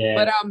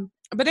 Yeah.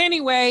 But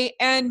anyway,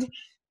 and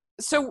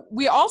so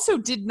we also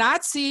did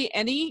not see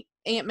any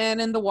Ant-Man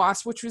and the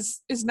Wasp, which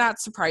is not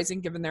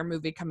surprising given their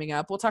movie coming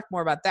up. We'll talk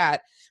more about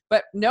that.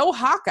 But no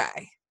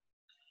Hawkeye.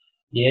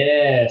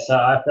 Yeah, so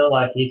I feel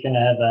like he's going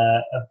to have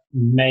a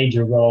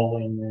major role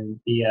in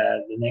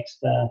the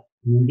next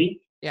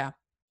movie. Yeah,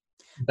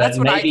 But that's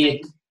what I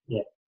think.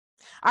 Yeah.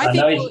 I I think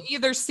know we'll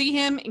either see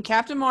him in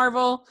Captain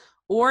Marvel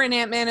or in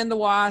Ant-Man and the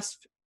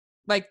Wasp.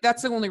 Like,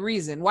 that's the only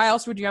reason. Why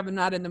else would you have him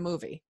not in the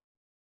movie?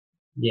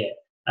 Yeah.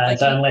 Like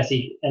So unless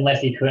he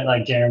couldn't,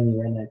 like Jeremy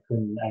Renner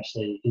couldn't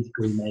actually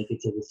physically make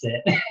it to the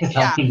set,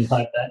 something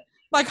like that.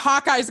 Like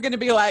Hawkeye's going to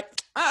be like,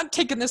 I'm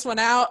taking this one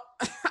out.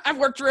 I've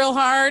worked real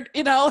hard.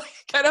 I don't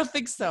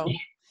think so.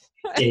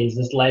 Yeah, he's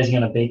just lazing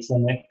on a beach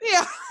somewhere.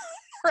 Yeah,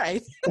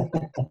 right.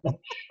 But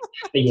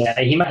yeah,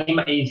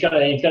 he's got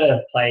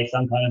to play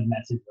some kind of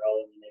massive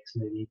role in the next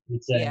movie.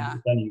 It's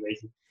the only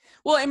reason.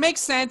 Well, it makes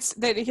sense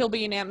that he'll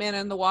be an Ant-Man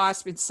and the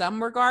Wasp in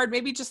some regard,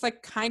 maybe just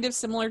like kind of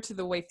similar to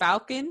the way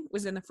Falcon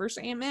was in the first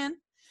Ant-Man.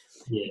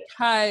 Yeah.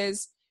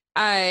 Because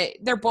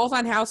they're both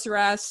on house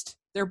arrest.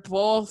 They're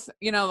both,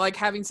 like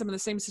having some of the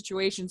same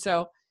situations.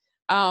 So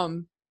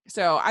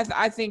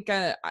I think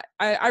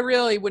I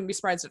really wouldn't be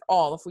surprised at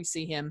all if we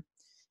see him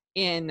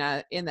in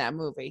that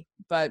movie.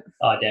 But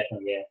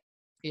definitely, yeah.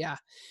 Yeah.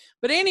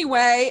 But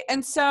anyway,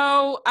 and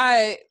so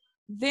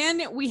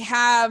then we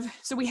have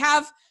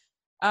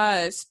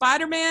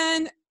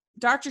Spider-Man,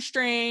 Doctor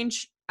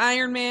Strange,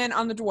 Iron Man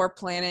on the dwarf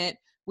planet.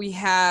 We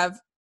have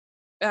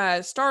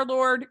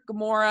Star-Lord,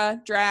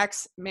 Gamora,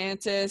 Drax,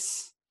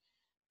 Mantis,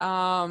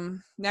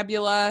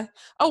 Nebula.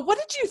 Oh, what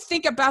did you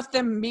think about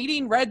them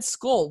meeting Red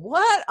Skull?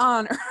 What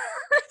on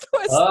earth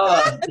was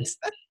that?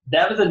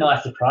 That was a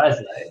nice surprise,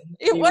 though.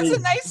 It was a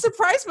nice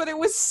surprise, but it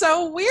was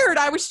so weird.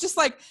 I was just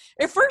like,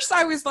 at first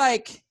I was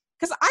like,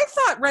 because I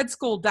thought Red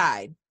Skull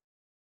died.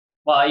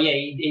 Well, yeah,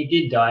 he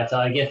did die, so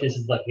I guess this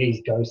is like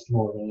his ghost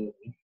more than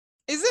anything.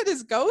 Is it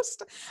his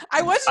ghost?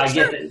 I wasn't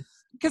sure,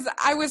 because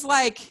I was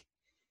like,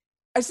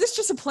 is this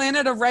just a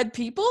planet of red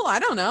people? I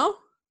don't know.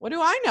 What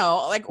do I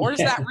know? Like, or is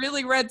that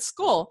really Red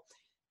Skull?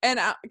 And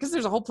because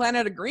there's a whole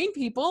planet of green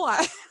people,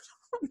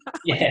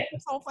 there's a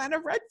whole planet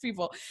of red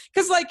people.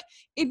 Because like,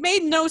 it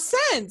made no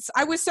sense.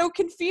 I was so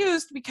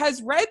confused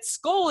because Red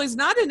Skull is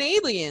not an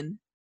alien.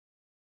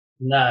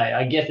 No,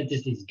 I guess it's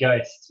just his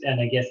ghost,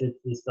 and I guess it's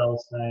the Soul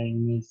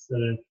Stone is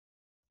sort of.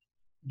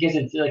 I guess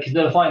it's because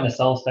they were finding the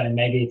Soul Stone.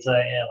 Maybe it's some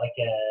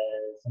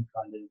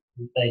kind of.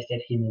 They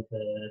set him as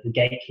the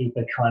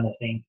gatekeeper kind of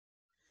thing.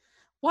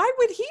 Why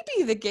would he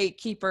be the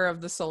gatekeeper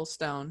of the Soul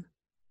Stone?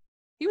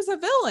 He was a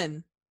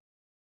villain.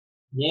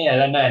 Yeah, I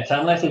don't know.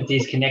 So unless it's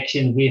his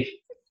connection with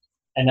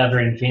another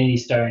Infinity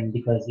Stone,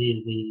 because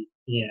he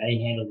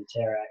handled the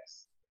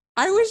Terrax.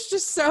 I was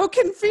just so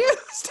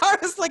confused. I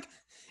was like,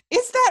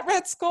 is that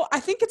Red Skull? I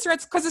think it's Red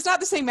Skull because it's not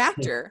the same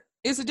actor.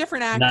 It's a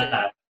different actor.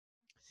 No.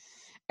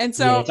 And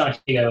so it's not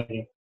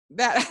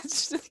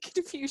that's just the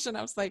confusion.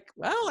 I was like,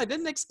 well, I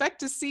didn't expect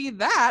to see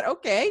that.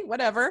 Okay,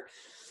 whatever.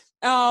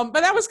 But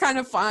that was kind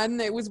of fun.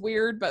 It was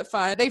weird, but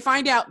fun. They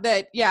find out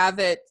that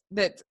Thanos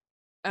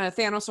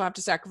will have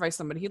to sacrifice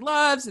somebody he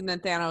loves, and then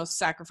Thanos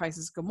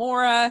sacrifices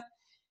Gamora,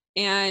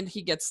 and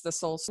he gets the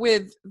soul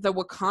with the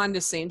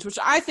Wakanda scenes, which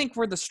I think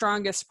were the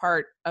strongest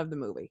part of the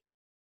movie.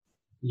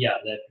 Yeah,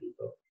 that's pretty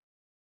cool.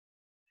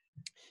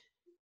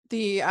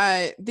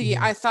 I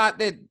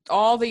thought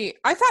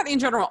in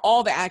general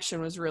all the action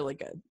was really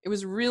good. It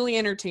was really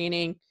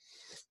entertaining.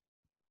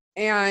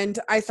 And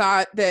I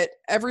thought they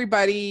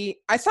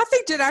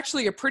did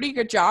actually a pretty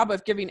good job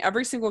of giving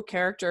every single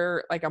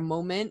character like a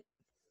moment.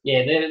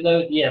 Yeah,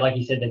 like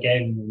you said, they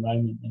gave him a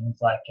moment, and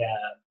it's like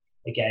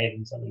they gave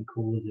him something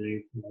cool to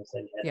do.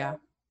 So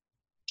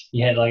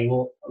you had like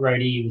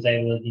Rhodey was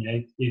able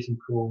to do some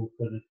cool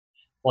sort of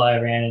fly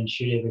around and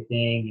shoot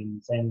everything,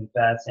 and same with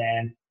Bad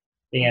Sam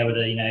being able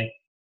to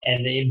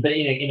but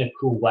in a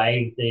cool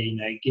way,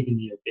 they're giving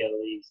you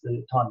abilities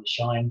the time to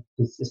shine,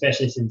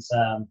 especially since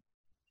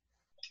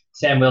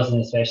Sam Wilson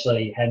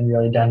especially hadn't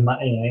really done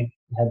much,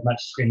 had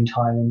much screen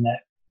time in that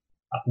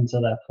up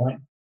until that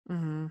point.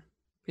 Mm-hmm.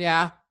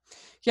 Yeah,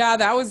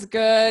 that was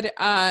good.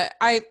 I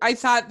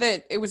thought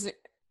that it was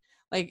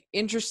like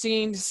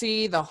interesting to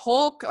see the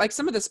Hulk. Like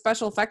some of the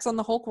special effects on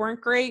the Hulk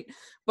weren't great,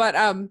 but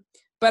I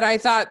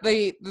thought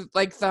the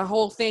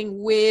whole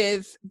thing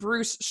with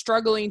Bruce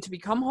struggling to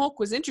become Hulk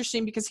was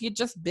interesting because he had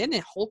just been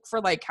a Hulk for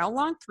like how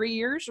long? 3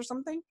 years or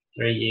something?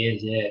 3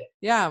 years, yeah.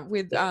 Yeah,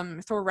 with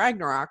Thor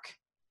Ragnarok.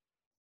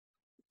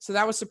 So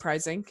that was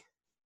surprising.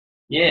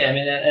 Yeah, I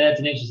mean,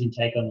 that's an interesting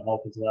take on the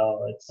Hulk as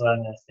well. It's one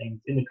of those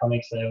things. In the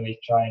comics, they always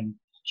try and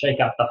shake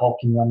up the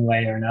Hulk in one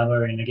way or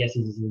another, and I guess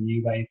this is a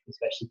new way,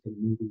 especially for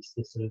the movies,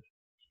 to sort of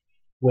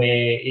where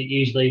it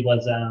usually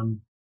was, something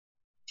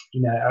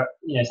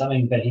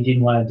that he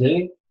didn't want to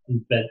do,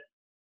 but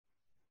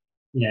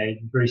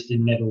Bruce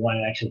didn't ever want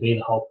to actually be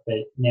the Hulk.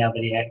 But now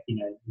that he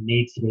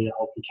needs to be the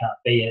Hulk, he can't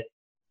be it.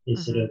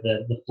 It's sort of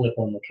the flip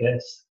on the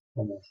curse,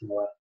 almost in a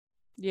way.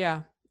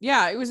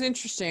 Yeah, it was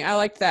interesting. I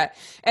liked that.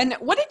 And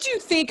what did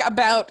you think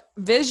about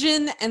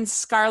Vision and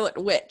Scarlet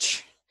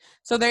Witch?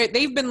 So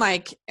they've been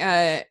like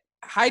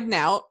hiding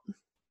out.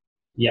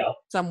 Yeah.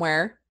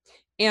 somewhere.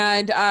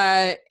 And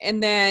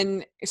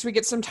then so we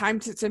get some time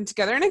to them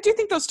together. And I do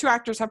think those two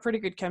actors have pretty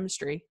good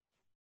chemistry.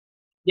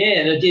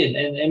 Yeah, they did.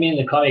 And I mean,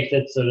 in the comics,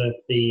 that's sort of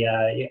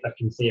yeah, I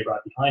can see it right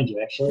behind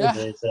you, actually. Yeah.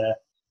 There's them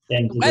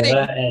The together. wedding.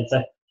 And it's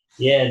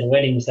yeah, the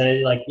wedding. So,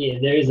 like, yeah,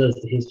 there is a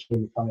history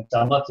in the comics.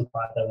 So I'm not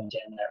surprised they went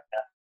down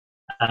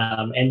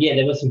there. And yeah,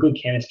 there was some good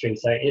chemistry.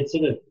 So it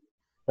sort of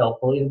felt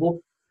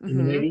believable in the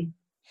Mm-hmm. movie.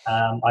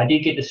 I did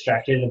get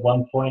distracted at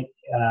one point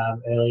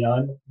early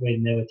on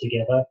when they were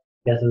together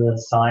because of the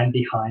sign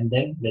behind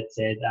them that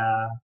said,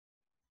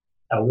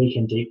 we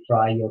can deep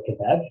fry your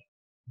kebab.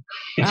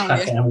 Which Oh, I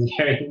yeah. found was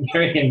very,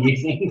 very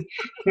amusing.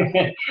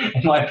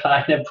 And my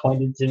partner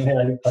pointed to me,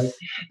 like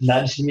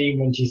nudged me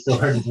when she saw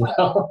it as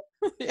well.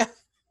 Yeah.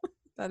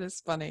 That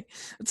is funny.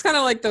 It's kind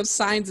of like those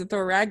signs in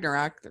Thor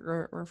Ragnarok that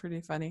were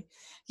pretty funny.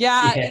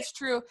 Yeah, Yeah. it's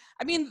true.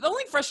 I mean, the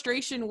only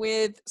frustration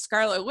with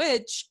Scarlet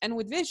Witch and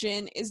with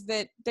Vision is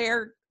that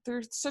they're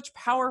such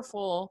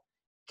powerful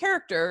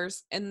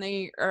characters and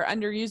they are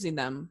underusing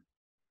them.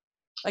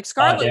 Like Oh,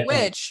 Scarlet definitely.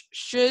 Witch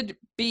should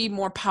be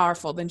more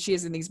powerful than she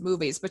is in these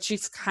movies, but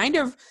she's kind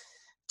of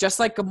just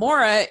like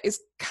Gamora is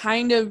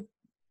kind of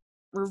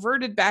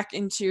reverted back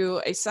into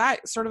a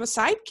sort of a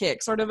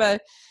sidekick, sort of a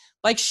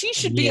like she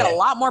should be a Yeah.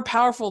 lot more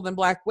powerful than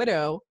Black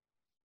Widow.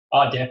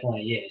 Oh,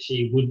 definitely. Yeah,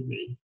 she would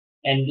be.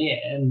 And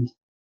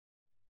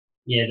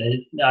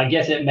I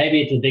guess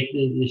maybe it's a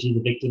victim. She's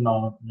a victim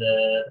of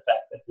the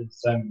fact that there's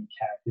so many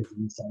characters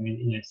and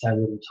so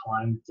little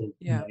time to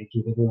Yeah.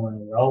 give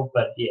everyone a role.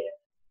 But yeah,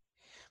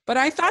 But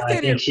I thought I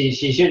that think she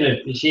should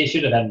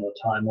have had more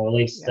time, or at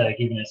least yeah.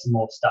 given us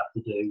more stuff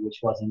to do, which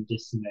wasn't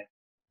just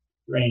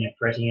fretting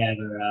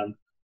over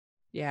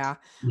Yeah.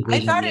 the I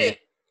vision. thought Yeah,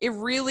 it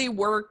really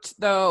worked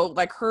though,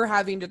 like her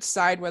having to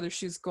decide whether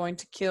she's going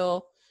to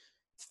kill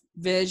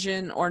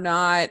Vision or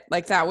not.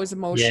 Like that was yeah, that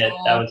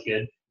emotional. was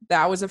good.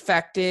 That was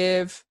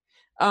effective.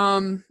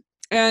 Um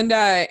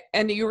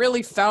and you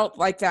really felt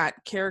like that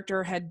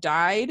character had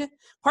died.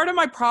 Part of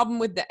my problem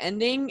with the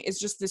ending is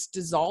just this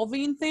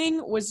dissolving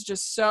thing was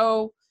just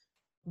so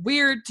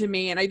weird to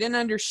me and I didn't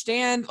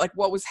understand like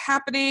what was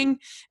happening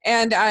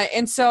and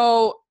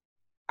so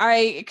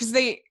because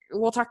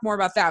we'll talk more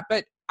about that,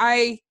 but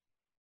I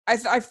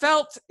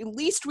felt at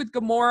least with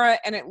Gamora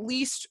and at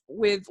least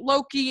with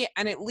Loki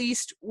and at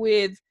least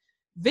with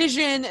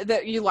Vision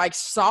that you like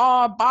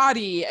saw a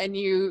body and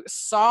you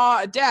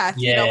saw a death,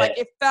 like Yeah.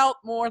 it felt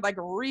more like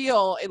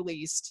real at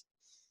least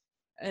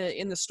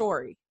in the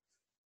story.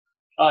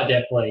 Oh,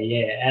 definitely.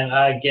 Yeah, and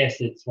I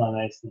guess it's one of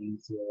those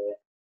things where,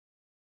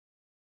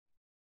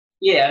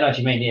 yeah, I know what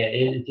you mean. Yeah,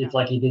 Yeah. it's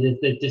like if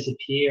it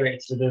disappear,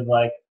 it's sort of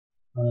like,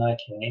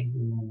 okay,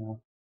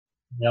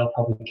 they'll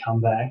probably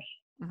come back.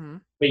 Mm-hmm.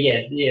 But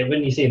yeah,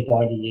 when you see a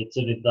body, it's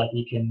sort of like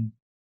you can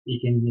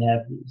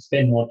have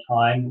spend more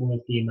time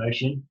with the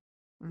emotion.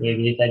 Where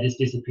Mm-hmm. if they just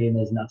disappear and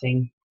there's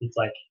nothing, it's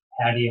like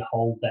how do you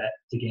hold that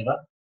together?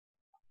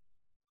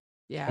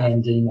 Yeah.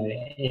 And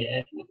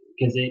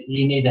because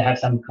you need to have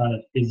some kind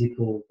of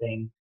physical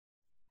thing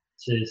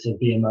to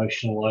be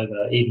emotional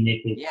over, even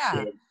if it's Yeah.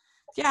 dead.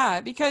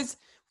 Yeah. Because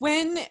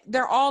when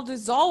they're all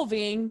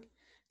dissolving,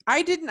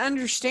 I didn't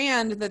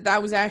understand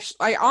that was actually,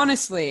 I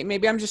honestly,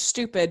 maybe I'm just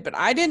stupid, but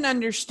I didn't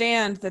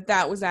understand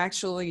that was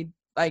actually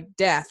like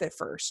death at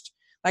first.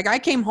 Like I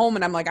came home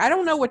and I'm like, I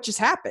don't know what just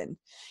happened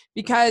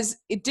because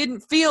it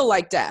didn't feel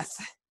like death.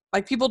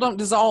 Like people don't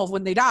dissolve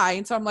when they die.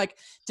 And so I'm like,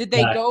 did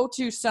they No, go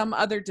to some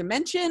other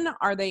dimension?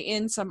 Are they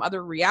in some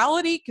other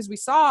reality? Because we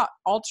saw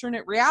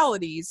alternate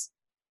realities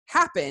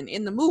happen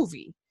in the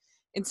movie.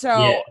 And yeah,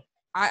 so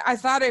I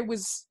thought it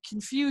was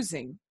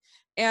confusing.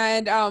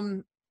 And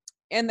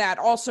that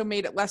also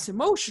made it less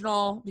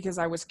emotional because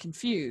I was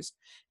confused.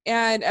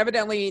 And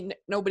evidently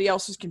nobody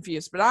else was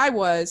confused, but I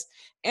was.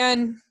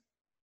 And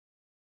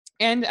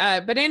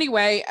but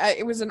anyway,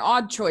 it was an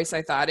odd choice.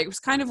 I thought it was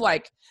kind of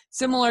like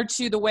similar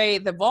to the way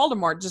that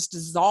Voldemort just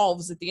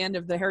dissolves at the end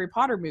of the Harry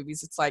Potter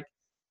movies. It's like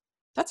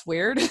that's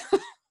weird.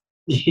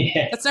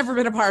 yeah. That's never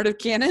been a part of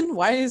canon.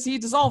 Why is he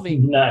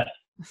dissolving? No,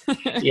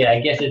 yeah.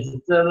 I guess I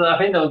think they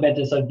were meant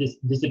to sort of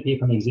disappear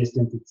from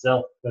existence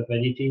itself. But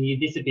if you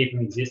disappear from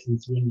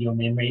existence, wouldn't your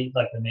memory,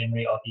 like the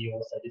memory of you,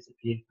 also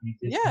disappear from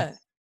Yeah, existence?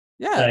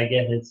 So yeah. I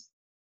guess it's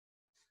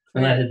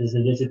Weird. unless it is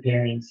a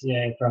disappearance,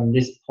 from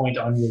this point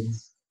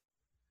onwards.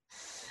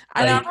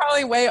 I know I'm Like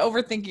probably way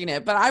overthinking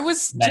it, but I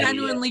was maybe, yeah.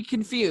 genuinely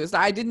confused.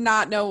 I did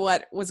not know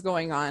what was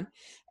going on.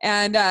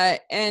 And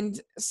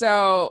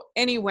so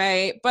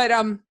anyway, but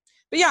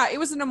yeah, it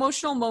was an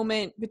emotional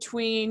moment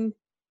between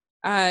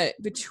Scarlet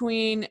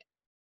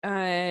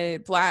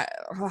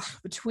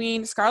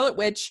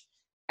Witch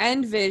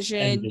and And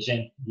Vision.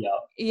 Vision, yeah.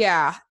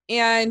 Yeah.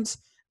 And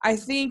I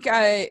think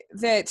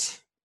that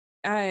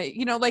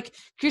like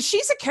because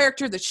she's a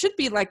character that should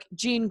be like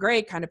Jean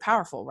Grey kind of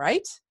powerful,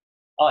 right?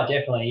 Oh,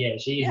 definitely, yeah.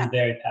 She is a Yeah.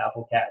 very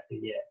powerful character,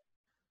 yeah.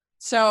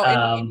 So, and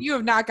Um, we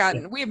have not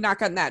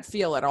gotten that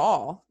feel at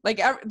all. Like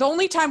the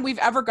only time we've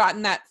ever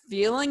gotten that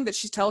feeling that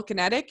she's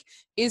telekinetic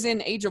is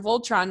in Age of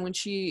Ultron when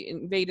she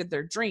invaded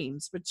their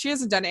dreams, but she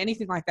hasn't done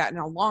anything like that in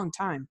a long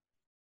time.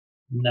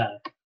 No,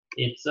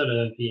 it's sort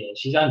of,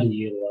 she's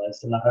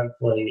underutilized, and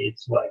hopefully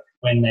it's like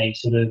when they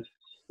sort of,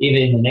 either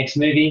in the next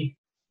movie,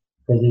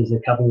 because there's a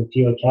couple of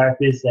fewer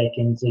characters, they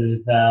can sort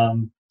of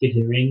fit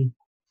her in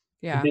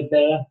a Yeah. bit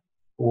better,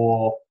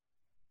 or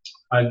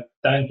I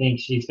don't think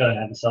she's going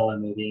to have a solo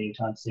movie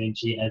anytime soon.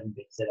 She hasn't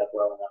been set up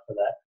well enough for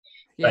that.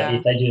 But Yeah.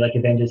 if they do like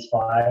Avengers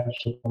 5,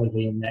 she'll probably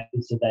be in that,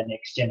 sort of that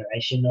next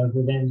generation of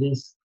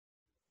Avengers.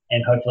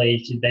 And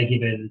hopefully they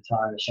give her the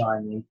time to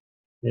shine.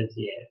 Because,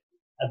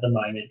 at the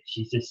moment,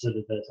 she's just sort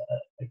of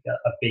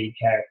a big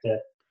character.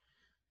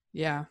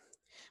 Yeah.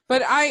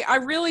 But I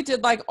really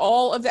did like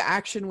all of the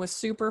action was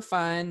super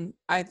fun.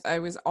 I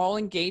was all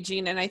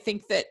engaging, and I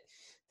think that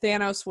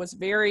Thanos was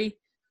very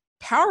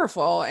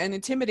powerful and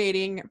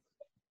intimidating.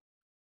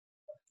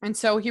 And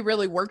so he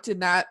really worked in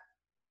that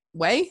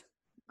way,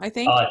 I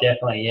think. Oh,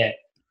 definitely, yeah.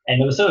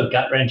 And it was sort of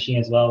gut wrenching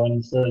as well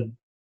when sort of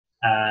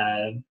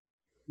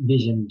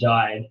Vision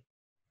died,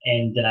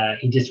 and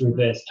he just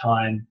reversed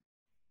time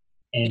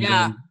and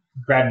Yeah. then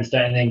grabbed the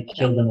stone and then Yeah.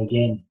 killed them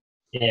again.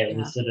 Yeah, it Yeah.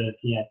 was sort of,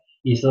 you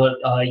thought,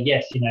 oh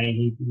yes,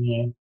 we've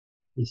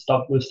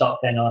stopped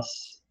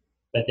Thanos,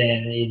 but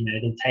then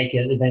then take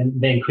it,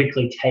 then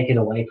quickly take it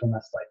away from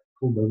us, like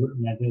pull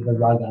the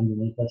rug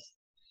underneath us.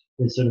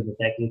 It was sort of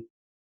effective.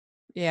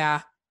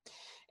 Yeah.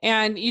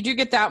 And you do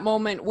get that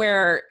moment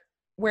where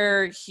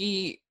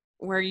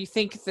you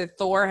think that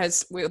Thor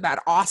has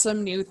that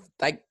awesome new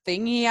like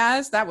thing he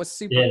has. That was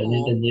super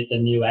cool. The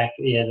new axe,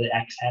 the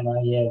axe hammer,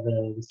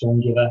 the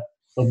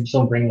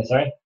Stormbringer,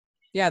 sorry.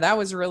 Yeah, that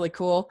was really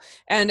cool.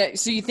 And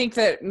so you think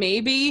that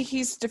maybe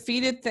he's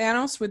defeated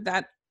Thanos with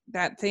that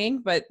thing,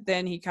 but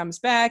then he comes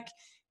back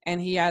and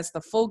he has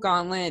the full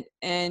gauntlet,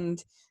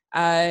 and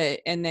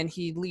then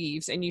he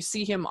leaves, and you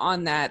see him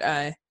on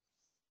that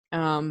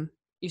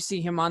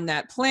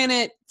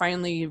planet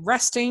finally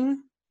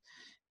resting,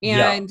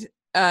 and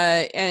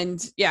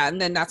and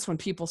then that's when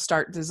people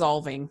start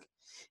dissolving.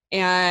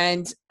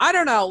 And I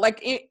don't know,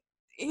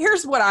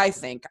 here's what I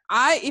think.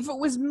 If it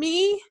was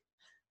me,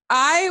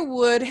 I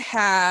would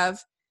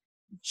have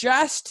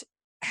just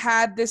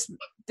had this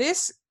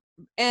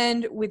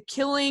end with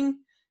killing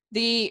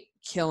the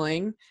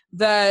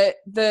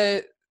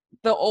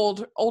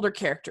older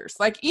characters.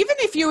 Like, even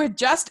if you had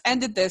just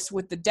ended this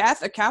with the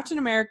death of Captain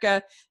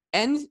America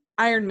and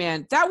Iron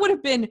Man, that would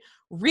have been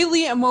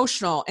really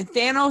emotional. And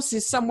Thanos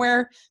is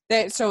somewhere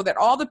so that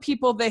all the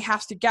people they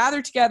have to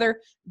gather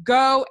together,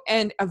 go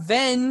and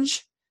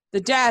avenge the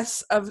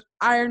deaths of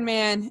Iron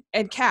Man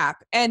and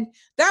Cap. And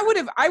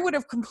I would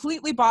have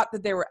completely bought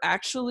that they were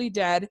actually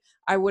dead.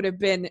 I would have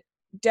been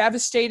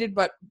devastated,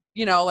 but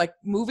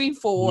moving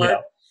forward.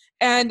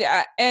 And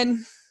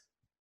then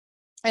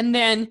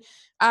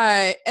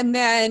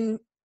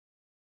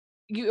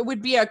it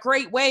would be a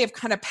great way of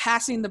kind of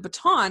passing the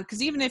baton,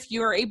 because even if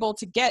you are able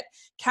to get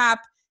Cap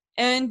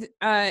and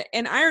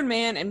Iron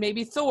Man and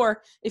maybe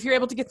Thor, if you're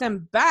able to get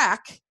them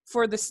back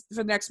for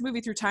the next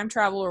movie through time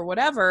travel or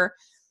whatever,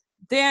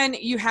 then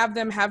you have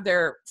them have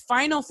their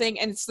final thing,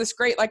 and it's this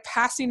great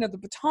passing of the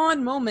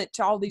baton moment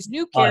to all these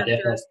new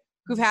characters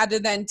who've had to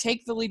then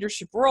take the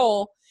leadership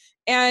role.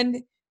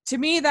 And to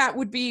me, that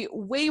would be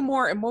way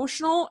more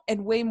emotional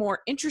and way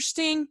more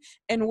interesting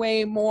and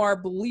way more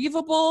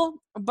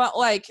believable. But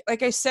like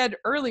I said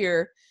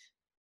earlier,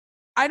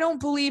 I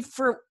don't believe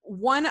for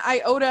one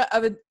iota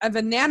of a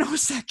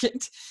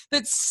nanosecond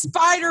that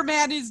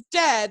Spider-Man is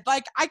dead.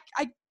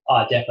 Definitely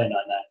not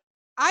that.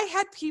 I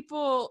had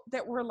people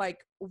that were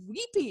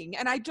weeping,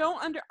 and I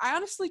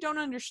honestly don't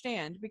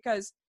understand,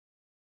 because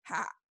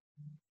how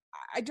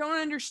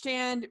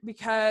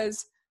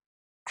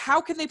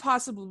can they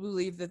possibly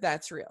believe that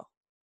that's real?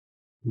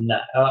 No,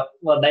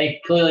 well,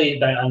 they clearly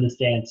don't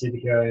understand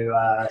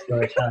superhero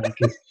storytelling,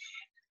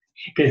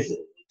 because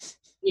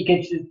you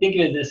can think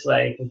of it this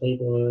way for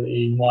people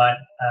who might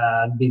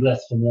be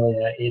less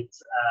familiar.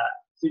 It's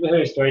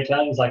superhero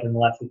storytelling is like an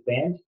elastic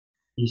band.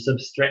 You sort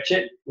of stretch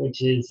it,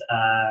 which is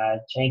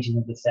changing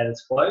of the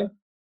status quo.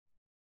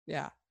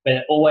 Yeah. But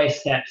it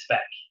always snaps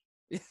back.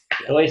 It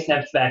always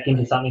snaps back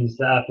into something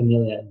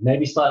familiar.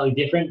 Maybe slightly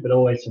different, but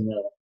always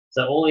familiar.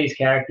 So all these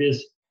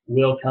characters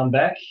will come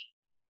back.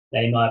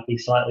 They might be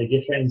slightly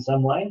different in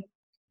some way,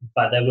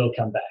 but they will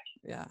come back.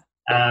 Yeah.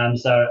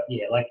 So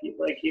yeah, like you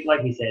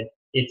said,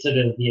 it's sort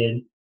of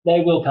they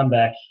will come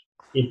back.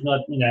 It's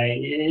not,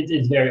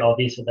 it's very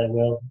obvious that they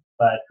will.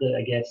 But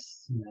I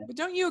guess. But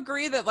don't you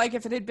agree that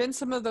if it had been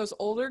some of those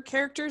older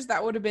characters,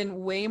 that would have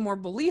been way more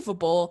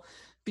believable?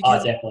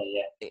 Because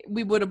definitely, yeah.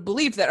 We would have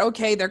believed that,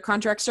 okay, their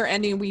contracts are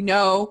ending, we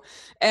know,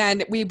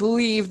 and we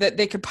believe that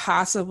they could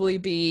possibly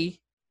be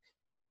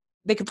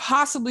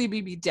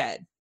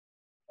dead.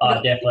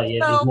 Definitely,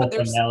 yeah. There's more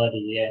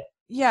finality, yeah.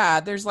 Yeah,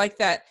 there's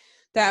that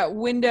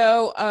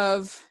window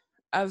of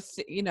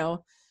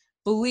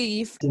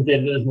belief. Since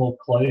there's more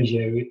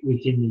closure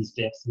within these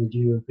deaths, would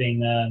you have been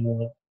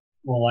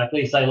more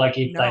likely? So, if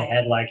they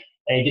had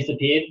they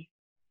disappeared,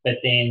 but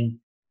then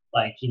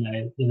there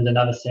was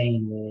another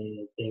scene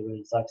where there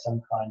was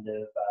some kind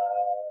of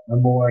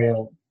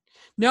memorial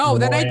No,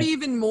 then I'd be Annoying.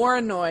 even more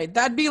annoyed.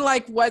 That'd be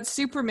like what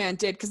Superman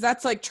did, because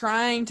that's like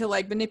trying to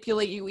like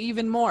manipulate you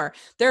even more.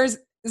 There's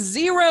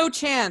zero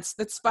chance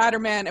that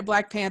Spider-Man and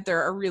Black Panther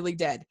are really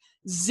dead. Oh,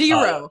 yeah.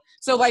 Zero.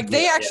 So like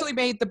they Yeah, actually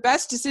made the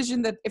best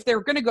decision, that if they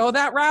were going to go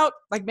that route,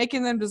 like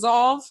making them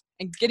dissolve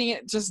and getting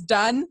it just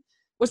done,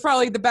 was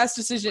probably the best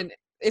decision.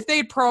 If they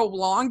had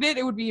prolonged it,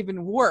 it would be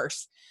even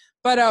worse.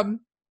 But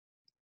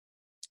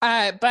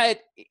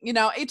you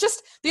know, it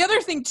just, the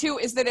other thing too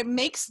is that it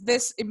makes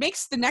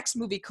the next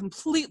movie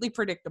completely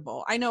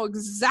predictable. I know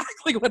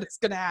exactly what is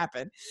going to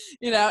happen,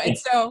 you know, and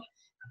so,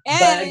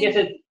 but I guess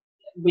and it's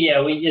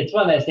yeah, it's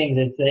one of those things.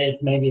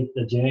 It's maybe it's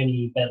the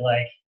journey, but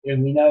like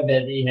and we know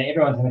that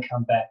everyone's going to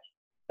come back.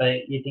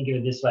 But you think of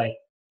it this way: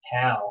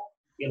 how?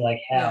 You're like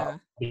how? yeah,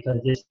 Because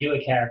there's fewer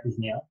characters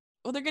now,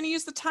 well, they're going to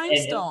use the time and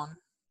stone.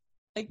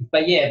 Like,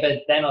 but yeah,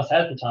 but Thanos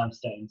has the time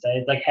stone. So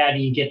it's like, how do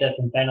you get that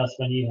from Thanos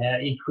when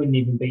you couldn't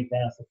even beat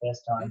Thanos the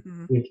first time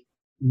mhm, with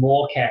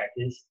more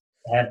characters?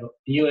 They have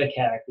fewer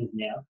characters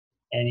now,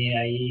 and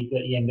you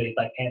got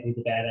Black Panther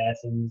the badass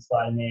and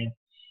Spider Man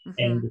mhm.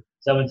 and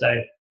so and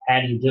so. How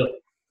do you do it?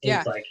 Yeah.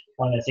 It's like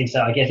one of those things.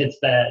 So I guess it's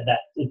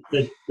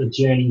the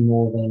journey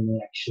more than the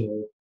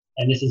actual.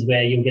 And this is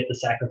where you'll get the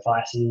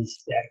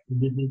sacrifices,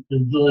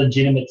 the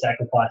legitimate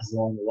sacrifices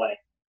along the way.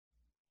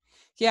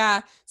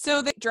 Yeah.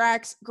 So the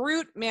Drax,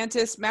 Groot,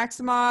 Mantis,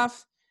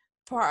 Maximoff,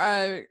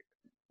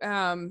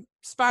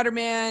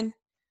 Spider-Man,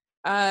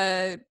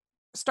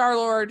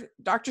 Star-Lord,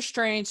 Doctor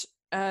Strange,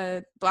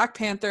 Black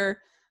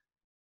Panther,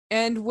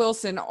 and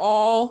Wilson uh,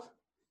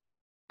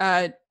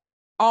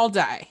 all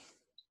die.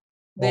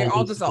 They All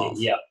all disappear. dissolve.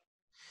 Yeah.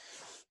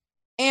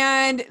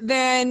 And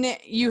then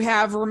you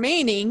have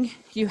remaining,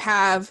 you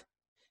have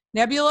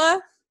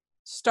Nebula,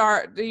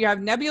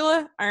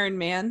 Iron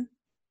Man,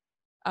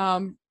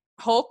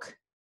 Hulk,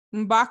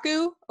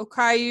 M'Baku,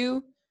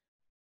 Okayu,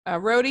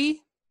 Rhodey,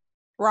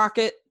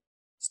 Rocket,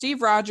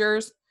 Steve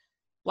Rogers,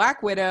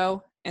 Black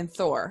Widow, and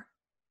Thor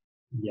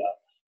Yeah.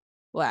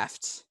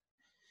 left.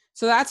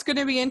 So that's going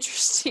to be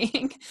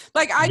interesting.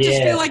 Like, I just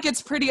feel Yeah. like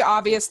it's pretty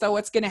obvious, though,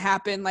 what's going to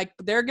happen. Like,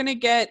 they're going to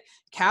get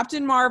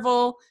Captain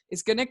Marvel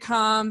is going to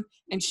come,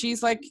 and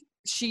she's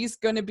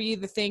going to be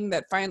the thing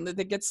that finally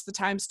that gets the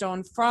time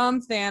stone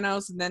from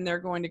Thanos, and then they're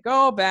going to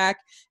go back,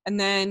 and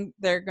then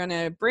they're going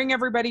to bring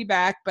everybody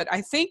back. But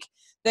I think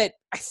that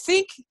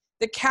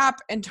Cap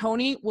and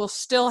Tony will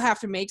still have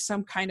to make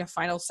some kind of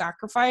final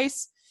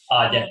sacrifice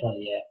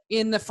Definitely. Yeah.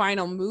 in the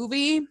final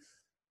movie.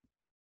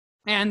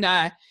 And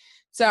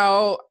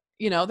so,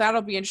 you know,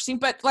 that'll be interesting.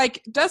 But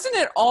like, doesn't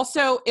it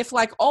also, if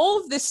like all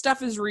of this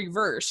stuff is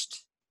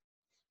reversed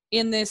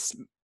in this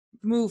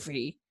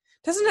movie,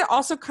 doesn't it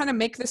also kind of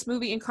make this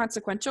movie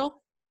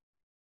inconsequential?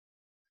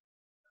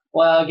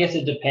 Well, I guess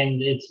it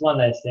depends. It's one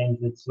of those things.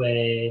 It's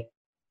where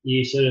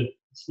you sort of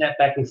snap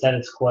back to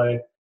status quo.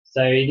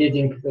 So it is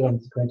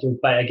inconsequential,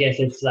 but I guess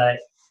it's that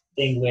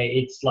thing where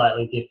it's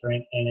slightly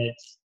different, and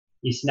it's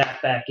you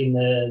snap back in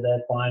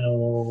the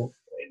final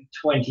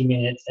 20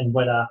 minutes, and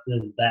what after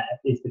that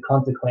is the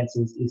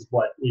consequences is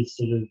what is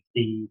sort of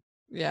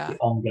Yeah. the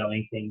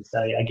ongoing thing.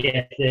 So I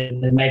guess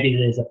maybe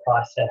there's a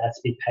price that has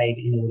to be paid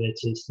in order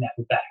to snap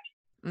it back.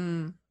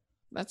 Mm,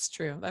 that's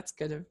true. That's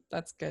good.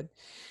 That's good.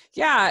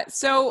 Yeah.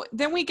 So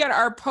then we get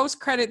our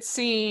post-credit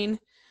scene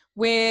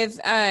with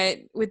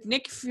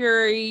Nick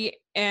Fury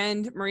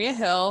and Maria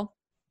Hill,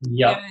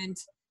 Yep.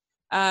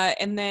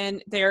 and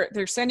then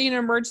they're sending an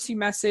emergency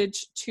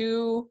message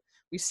to,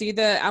 we see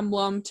the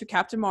emblem to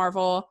Captain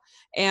Marvel,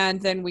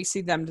 and then we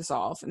see them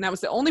dissolve. And that was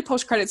the only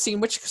post-credit scene,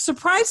 which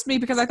surprised me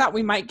because I thought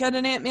we might get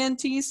an Ant-Man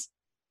tease.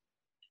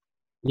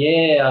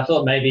 Yeah, I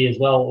thought maybe as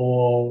well,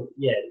 or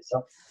yeah,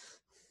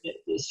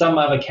 some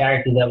other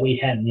character that we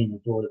hadn't even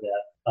thought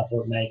about. I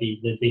thought maybe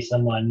there'd be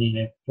someone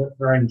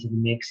thrown into the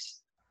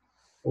mix,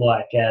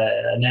 like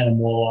an Adam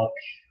Warlock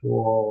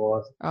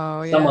or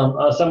Oh yeah.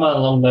 someone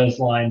along those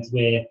lines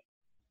where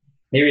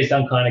there is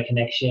some kind of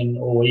connection,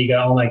 or you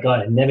go, oh my god,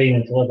 I never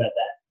even thought about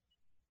that.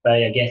 But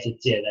I guess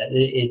it's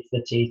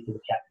the tease to the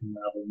Captain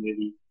Marvel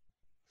movie.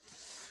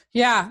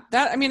 Yeah,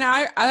 that, I mean,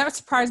 that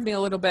surprised me a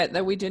little bit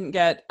that we didn't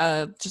get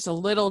just a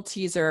little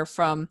teaser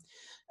from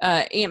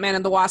Ant-Man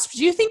and the Wasp.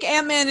 Do you think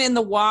Ant-Man and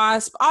the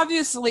Wasp,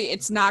 obviously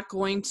it's not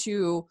going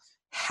to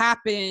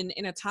happen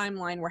in a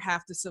timeline where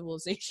half the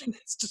civilization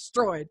is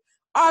destroyed.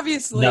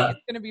 Obviously, No, it's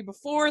going to be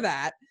before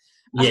that.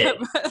 yeah,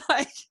 But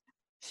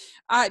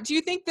like, do you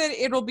think that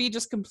it'll be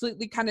just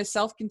completely kind of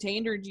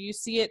self-contained, or do you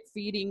see it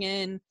feeding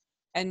in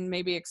and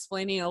maybe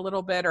explaining a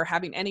little bit or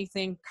having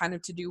anything kind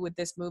of to do with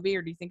this movie,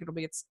 or do you think it'll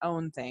be its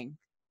own thing?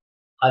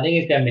 I think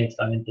it's going to be its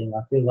own thing.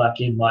 I feel like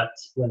it might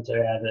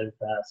splinter out of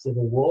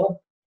Civil War,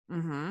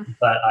 Mm-hmm.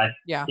 but I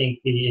Yeah. think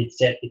it's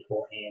set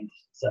beforehand,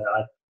 so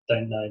I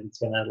don't know if it's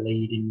going to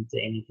lead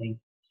into anything.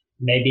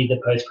 Maybe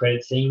the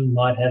post-credit scene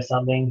might have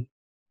something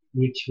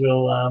which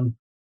will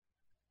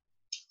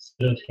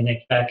sort of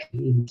connect back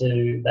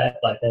into that,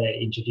 like they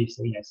introduce,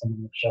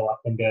 someone will show up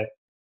and go,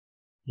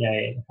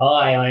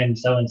 hi, I am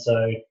so and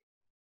so,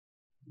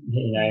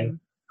 Mm-hmm.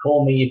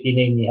 call me if you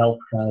need any help,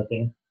 kind of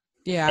thing.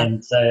 Yeah.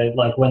 And so,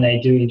 like, when they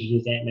do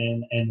introduce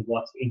Ant-Man and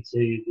Wasp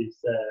into this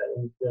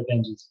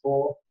Avengers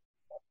 4,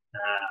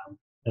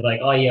 they're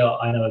like, oh, yeah,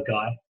 I know a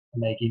guy.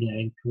 And they give,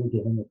 cool,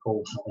 give him a call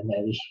or something,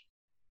 maybe.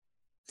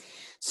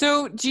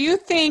 So do you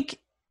think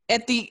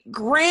at the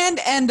grand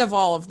end of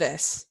all of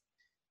this,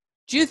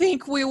 do you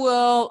think we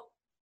will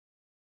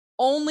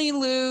only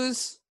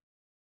lose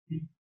do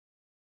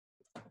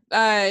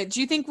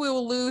you think we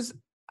will lose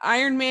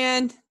Iron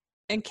Man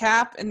and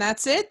Cap and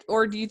that's it?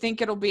 Or do you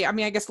think it'll be, I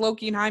mean, I guess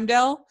Loki and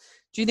Heimdall,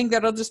 do you think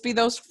that'll just be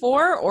those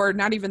four or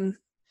not even,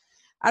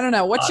 I don't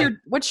know. What's your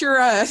what's your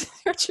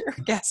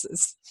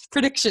guesses,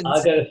 predictions?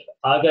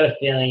 I got a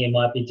feeling it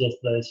might be just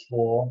those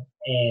four,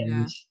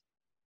 Yeah.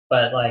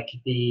 but like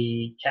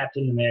the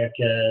Captain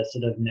America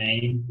sort of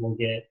name will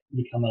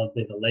become a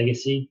bit of a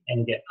legacy and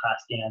will get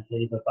passed down to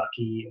either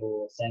Bucky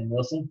or Sam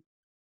Wilson,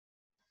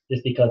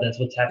 just because that's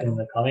what's happened in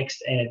the comics,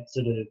 and it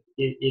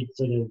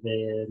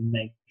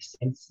makes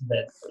sense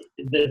that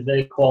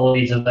the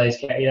qualities of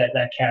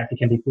that character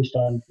can be pushed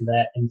on to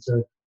that and sort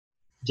of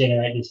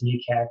generate this new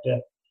character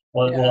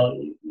or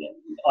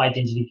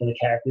identity for the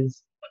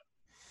characters.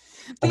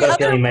 I've got a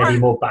feeling maybe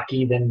more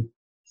Bucky than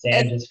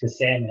Sam, just because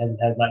Sam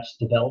hasn't had much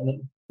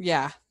development.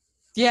 Yeah.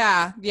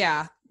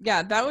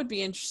 That would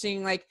be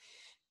interesting. Like,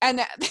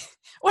 and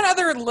one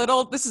other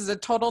this is a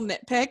total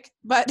nitpick,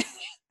 but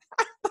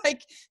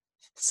like,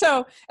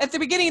 so at the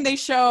beginning they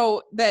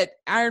show that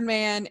Iron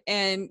Man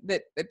and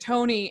that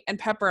Tony and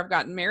Pepper have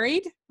gotten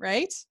married,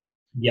 right?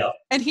 Yeah.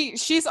 And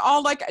she's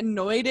all like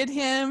annoyed at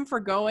him for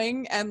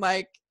going, and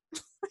like,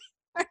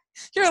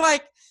 you're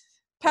like,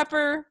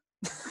 Pepper,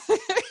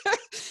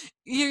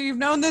 you've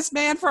known this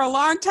man for a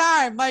long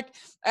time. Like,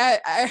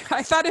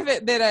 I thought of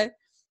it that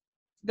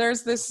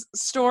there's this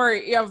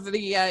story of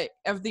the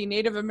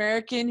Native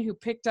American who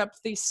picked up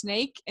the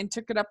snake and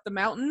took it up the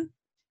mountain,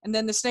 and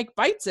then the snake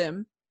bites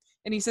him,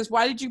 and he says,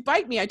 "Why did you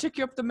bite me? I took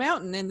you up the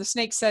mountain." And the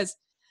snake says,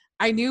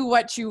 "I knew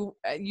what you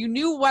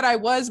knew what I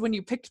was when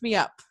you picked me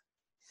up."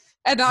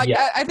 And like,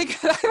 I think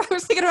I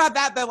was thinking about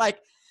that. That like,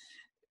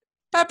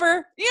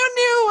 Pepper, you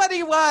knew what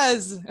he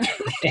was.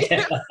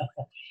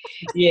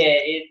 Yeah,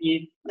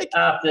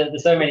 after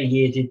so many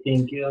years, you'd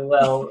think,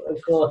 well,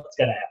 of course it's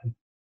gonna happen.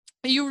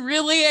 You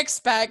really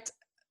expect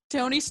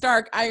Tony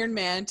Stark, Iron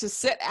Man, to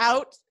sit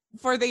out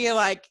for the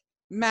like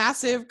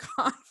massive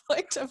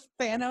conflict of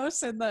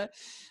Thanos and the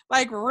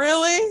like?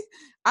 Really?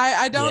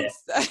 I don't. Yeah.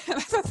 I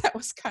thought that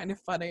was kind of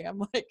funny.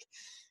 I'm like,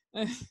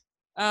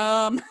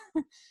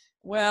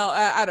 well,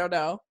 I don't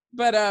know,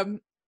 but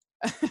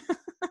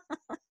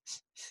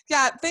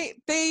yeah,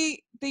 they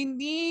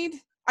need.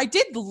 I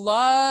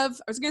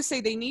was going to say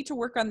they need to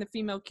work on the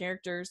female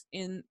characters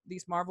in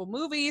these Marvel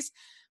movies,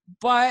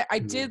 but I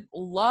did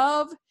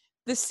love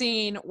the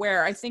scene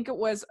where I think it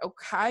was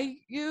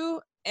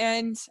Okayu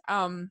and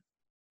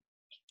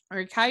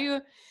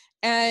Okayu,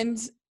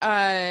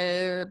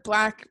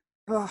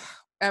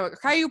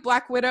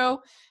 Black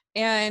Widow,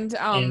 and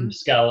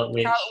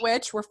Scarlet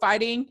Witch were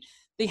fighting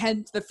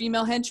the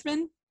female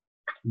henchman.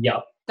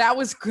 Yep. That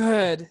was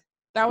good.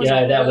 That was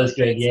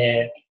good.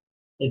 Yeah.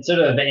 It sort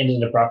of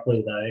ended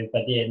abruptly though,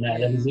 but it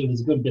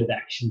was a good bit of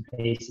action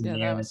piece in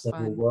there, and so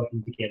we're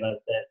working together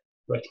that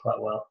worked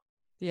quite well.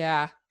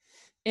 Yeah.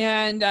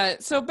 And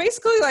so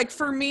basically, like,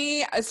 for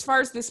me, as far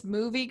as this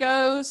movie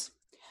goes,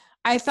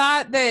 I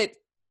thought that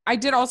I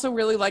did also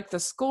really like the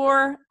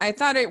score. I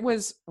thought it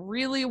was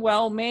really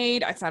well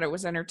made. I thought it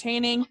was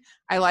entertaining.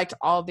 I liked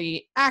all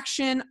the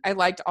action. I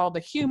liked all the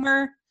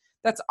humor.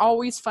 That's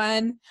always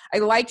fun. I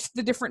liked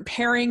the different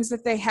pairings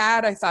that they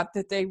had. I thought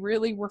that they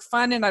really were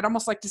fun, and I'd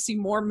almost like to see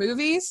more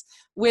movies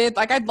with,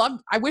 like,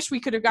 I wish we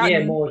could have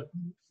gotten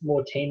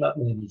more team up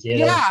movies.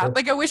 Yeah,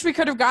 like I wish we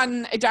could have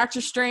gotten a Doctor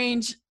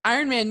Strange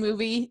Iron Man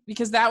movie,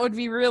 because that would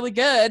be really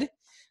good.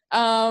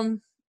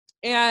 And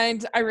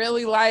I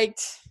really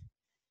liked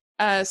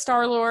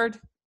Star-Lord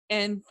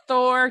and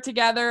Thor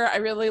together. I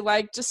really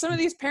liked just some of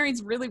these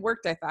pairings really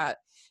worked, I thought.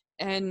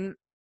 And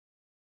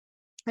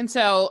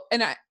so,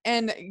 I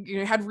had a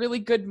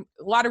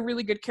lot of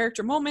really good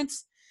character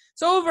moments.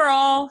 So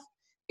overall,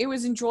 it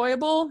was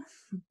enjoyable,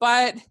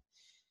 but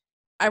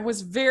I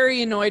was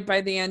very annoyed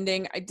by the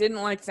ending. I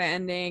didn't like the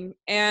ending,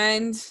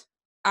 and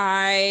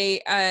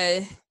I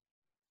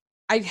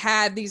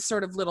had these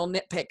sort of little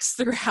nitpicks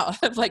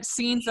throughout of like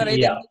scenes that I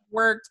didn't think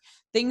worked,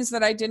 things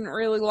that I didn't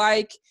really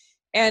like,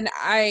 and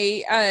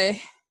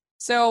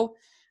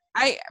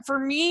for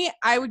me,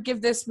 I would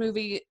give this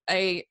movie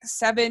a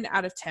 7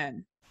 out of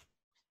 10.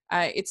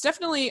 It's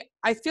definitely,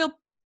 I feel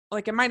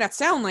like it might not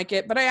sound like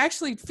it, but I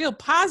actually feel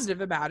positive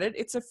about it.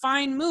 It's a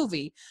fine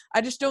movie.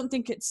 I just don't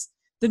think it's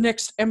the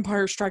next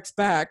Empire Strikes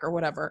Back or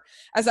whatever.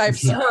 As I've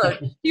heard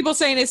people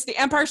saying it's the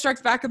Empire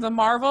Strikes Back of the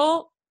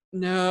Marvel.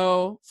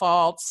 No,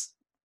 false.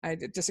 I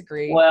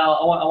disagree.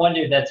 Well, I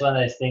wonder if that's one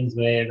of those things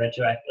where I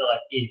feel like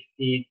if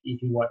you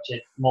watch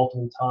it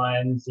multiple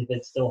times, if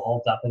it still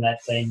holds up in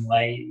that same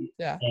way.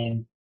 Yeah.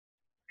 And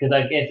because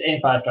I guess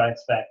Empire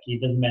Strikes Back,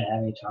 it doesn't matter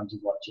how many times you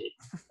watch it.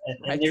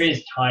 And there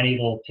is tiny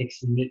little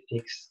picks and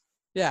nitpicks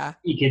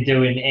you could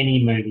do in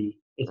any movie.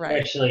 Right.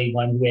 especially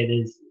ones where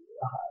there's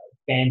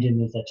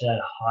fandom is such a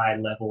high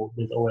level.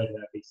 There's always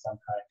going to be some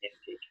kind of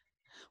nitpick.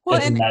 Well,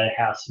 Doesn't and matter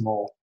how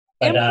small.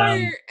 But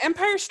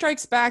Empire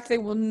Strikes Back, they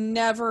will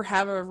never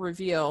have a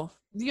reveal.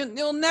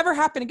 It'll never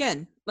happen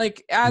again.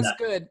 Like as no,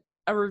 good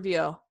a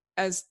reveal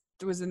as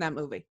was in that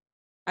movie,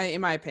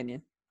 in my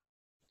opinion.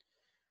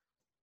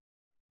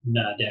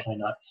 no, definitely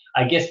not.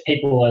 I guess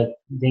people are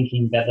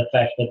thinking that the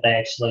fact that they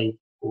actually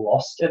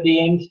lost at the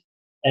end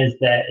as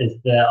that is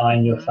the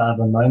I'm your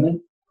father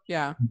moment.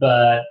 Yeah.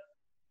 But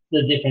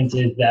the difference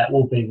is that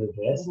will be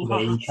reversed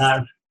where you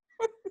can't.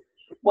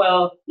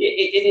 Well,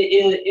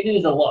 it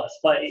is a loss,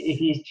 but if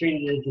he's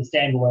treated it as a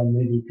standalone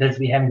movie because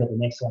we haven't got the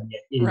next one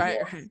yet, it is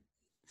Right.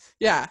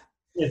 Yeah.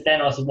 If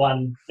Thanos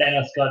won,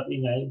 Thanos got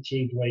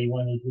achieved what he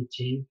wanted to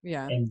achieve,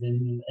 Yeah. and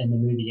the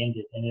movie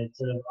ended, and it's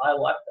sort of I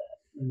like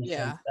that in the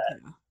sense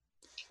that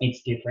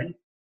it's different.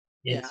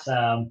 It's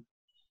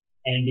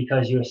and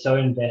because you're so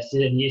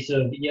invested and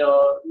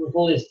you're with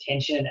all this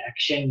tension and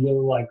action,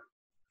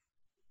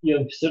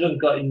 you've sort of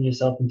gotten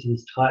yourself into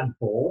this tight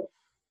ball.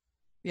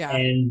 Yeah.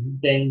 And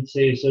then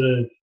to sort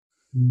of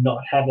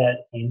not have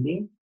that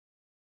ending.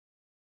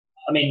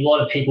 I mean, a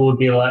lot of people would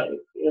be like,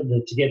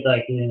 to get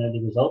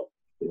the result.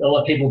 A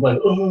lot of people would be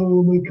like,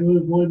 oh my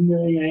god, what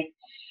no,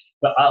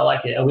 But I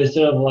like it. It was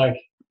sort of like.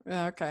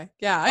 Okay.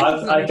 Yeah.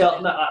 I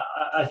felt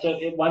I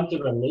felt it once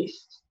it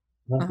released,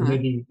 once the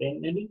movie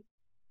ended,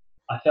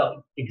 I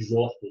felt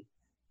exhausted.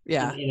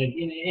 Yeah. In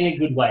a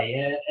good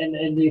way,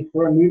 and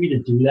for a movie to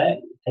do that,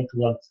 it takes a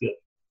lot of skill.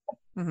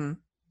 Mm-hmm.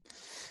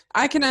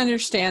 I can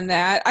understand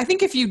that. I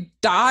think if you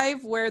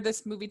dive where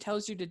this movie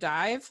tells you to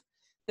dive,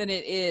 then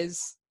it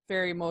is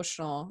very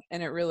emotional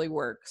and it really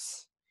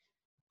works.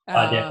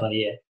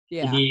 Definitely,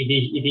 yeah.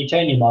 If you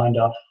turn your mind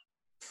off,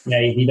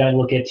 if you don't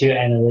look at too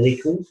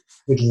analytical,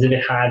 which is a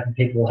bit hard for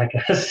people like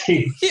us,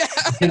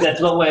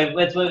 that's what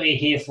we're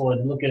here for,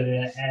 to look at it in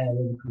an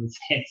analytical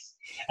sense,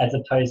 as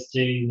opposed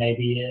to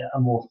maybe a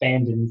more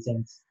fandom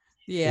sense.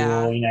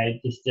 Yeah. Or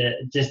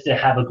just to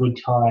have a good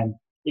time.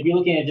 If you're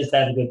looking at just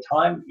have a good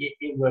time,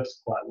 it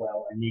works quite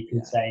well, and you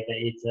can say that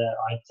it's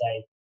I'd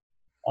say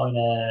on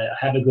a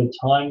have a good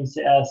time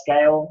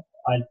scale,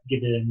 I'd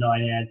give it a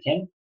 9 out of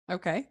 10.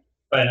 Okay.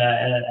 But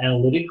an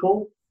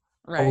analytical,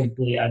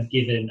 probably I'd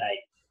give it an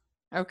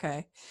 8.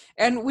 Okay.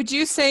 And would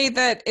you say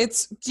that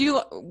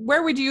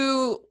where would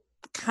you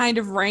kind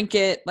of rank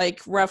it,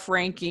 like rough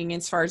ranking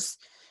as far as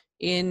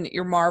in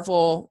your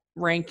Marvel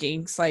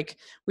rankings? Like,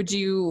 do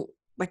you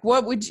like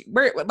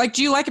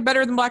do you like it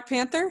better than Black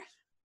Panther?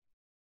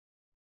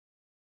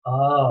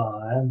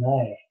 Oh, I don't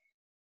know.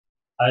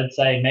 I'd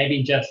say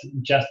maybe just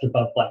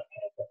above Black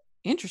Panther.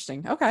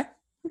 Interesting. Okay.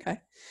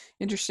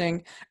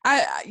 Interesting.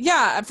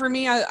 For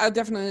me, I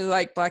definitely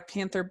like Black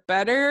Panther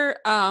better.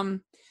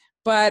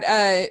 But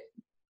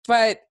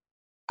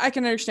I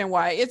can understand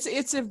why.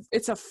 It's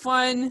a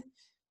fun,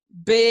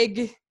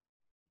 big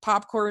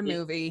popcorn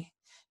movie,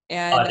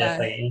 and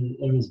definitely.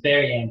 It was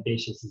very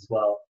ambitious as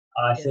well.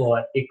 I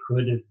thought it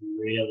could have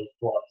really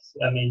flopped.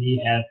 I mean,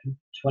 you have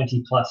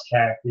 20 plus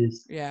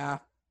characters. Yeah.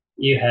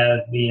 You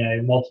have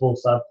multiple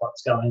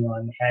subplots going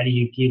on. How do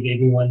you give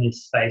everyone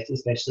this space,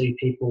 especially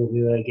people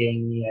who are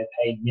getting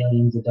paid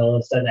millions of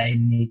dollars, so they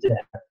need to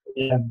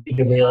have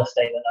bigger real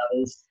estate than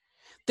others?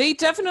 They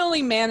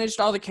definitely managed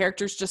all the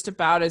characters just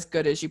about as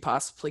good as you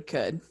possibly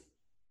could.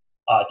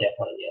 Oh,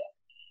 definitely,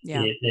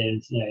 yeah.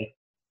 There's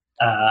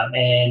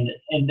and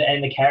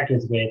the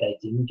characters where they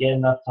didn't get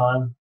enough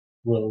time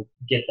will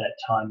get that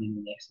time in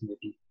the next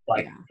movie.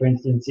 Like for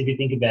instance, if you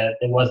think about it,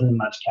 there wasn't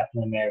much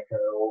Captain America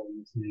at all in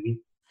this movie.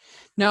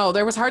 No,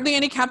 there was hardly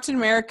any Captain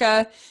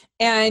America,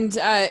 and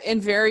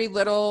very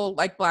little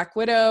like Black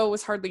Widow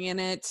was hardly in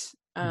it.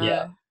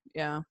 Yeah.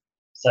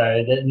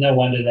 So no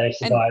wonder they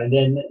survived.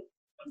 And then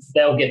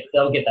they'll get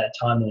that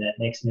time in that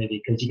next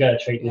movie, because you got to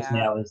treat this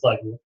now as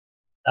like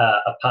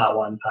a part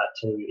 1, part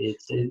 2.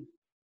 It's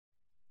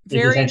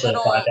essentially a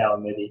 5-hour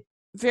movie.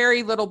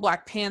 Very little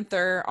Black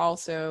Panther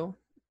also.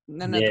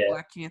 None of the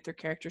Black Panther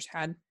characters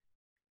had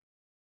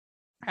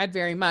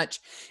very much.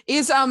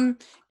 Is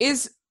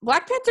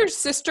Black Panther's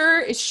sister,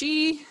 is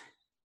she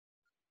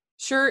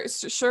Shuri? Is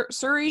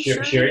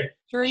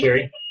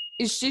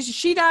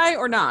she die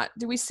or not?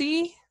 Do we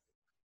see?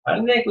 I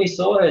don't think we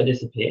saw her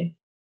disappear.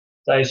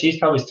 So she's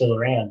probably still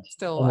around.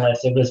 Still alive.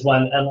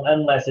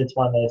 Unless it's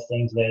one of those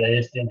things where they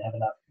just didn't have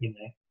enough,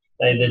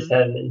 they just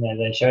had,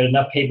 they showed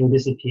enough people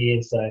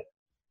disappear, so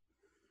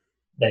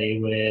they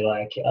were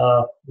like,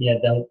 oh yeah,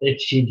 if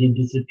she did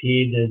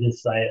disappear, they'll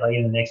just say like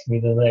in the next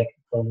movie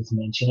they'll just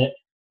mention it.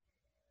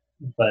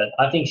 But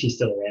I think she's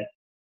still around.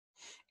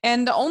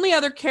 And the only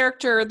other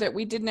character that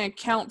we didn't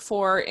account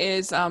for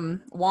is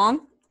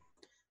Wong.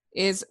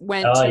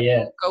 Went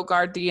to go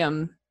guard the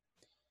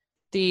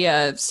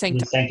Sanctum.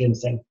 The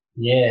Sanctum.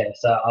 Yeah,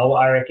 so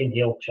I reckon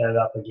he'll show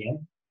up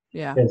again.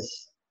 Yeah.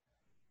 Because,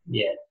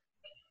 and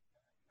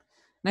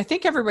I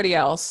think everybody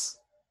else,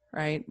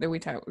 right, that we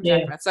talked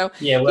about. So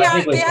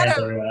I think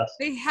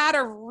they had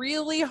a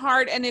really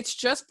hard, and it's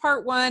just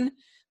part 1,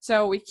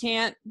 so we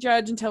can't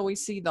judge until we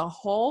see the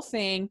whole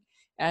thing.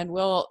 and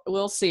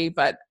we'll see.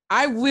 But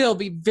I will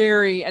be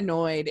very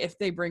annoyed if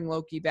they bring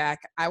Loki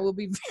back. I will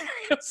be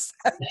very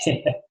upset.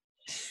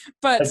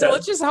 But so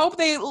let's just hope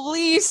they at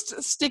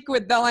least stick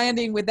with the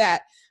landing with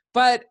that.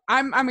 But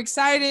I'm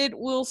excited.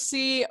 We'll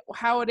see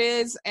how it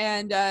is,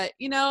 and at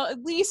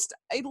least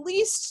they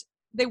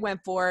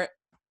went for it.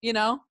 They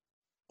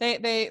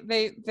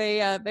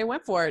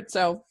went for it.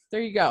 So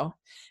there you go.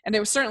 And it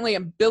was certainly a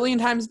billion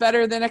times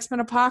better than X-Men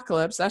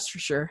Apocalypse. That's for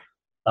sure.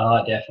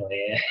 Oh,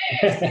 definitely.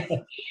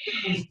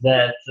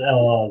 Yeah.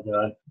 Oh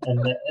god,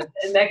 and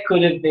that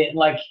could have been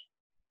like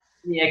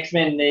the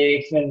X-Men. The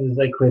X-Men is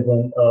the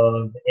equivalent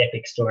of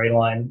epic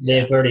storyline.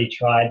 They've already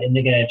tried, and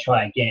they're going to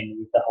try again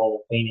with the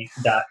whole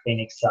Dark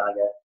Phoenix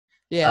saga.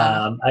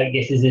 Yeah. I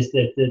guess this is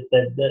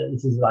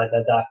this is like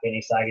the Dark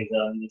Phoenix saga is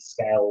on this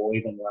scale or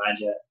even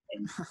larger,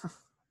 and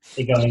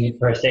they're going in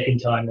for a second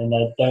time, and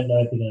they don't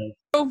know if they're going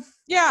to.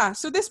 Yeah.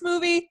 So this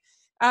movie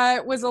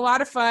was a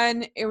lot of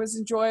fun. It was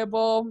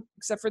enjoyable,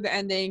 except for the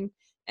ending.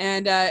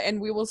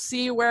 And we will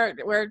see where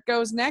it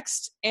goes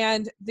next.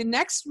 And the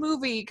next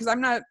movie, because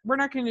we're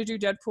not going to do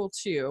Deadpool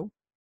 2,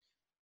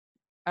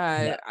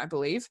 I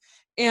believe.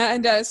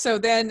 And so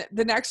then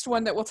the next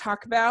one that we'll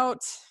talk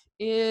about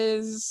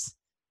is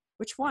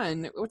which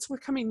one? What's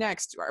coming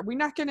next? Are we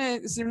not going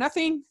to? Is there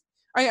nothing?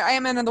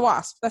 Ant-Man and the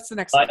Wasp. That's the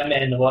next one.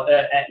 Ant-Man and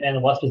the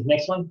Wasp is the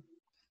next one.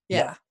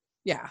 Yeah.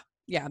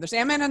 There's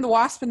Ant-Man and the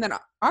Wasp, and then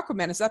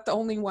Aquaman. Is that the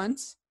only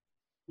ones?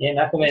 Yeah, and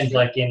Aquaman's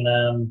like in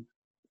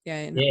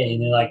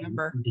in like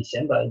November. November,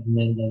 December,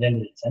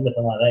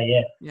 something like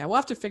that. Yeah, we'll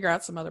have to figure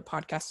out some other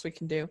podcasts we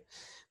can do.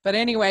 But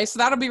anyway, so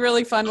that'll be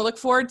really fun. We look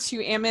forward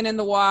to Ant-Man and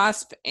the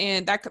Wasp,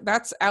 and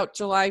that's out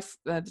July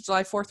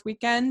 4th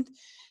weekend,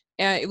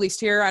 at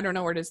least here. I don't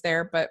know where it is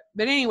there, but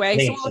anyway, I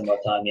think it's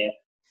summertime, yeah.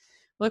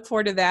 Look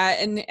forward to that,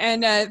 and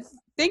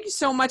thank you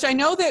so much. I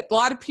know that a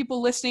lot of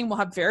people listening will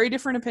have very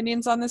different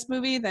opinions on this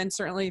movie than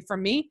certainly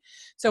from me.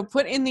 So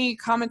put in the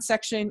comment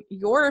section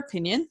your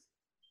opinion,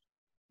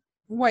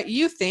 what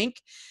you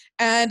think,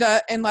 and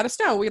let us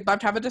know. We'd love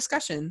to have a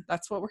discussion.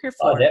 That's what we're here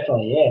for. Oh,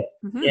 definitely,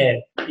 yeah. Mm-hmm. Yeah.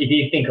 If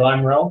you think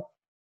I'm wrong,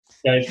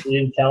 don't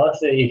tell us.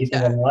 If you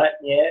think I'm right,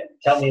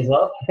 tell me as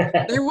well.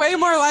 They're way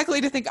more likely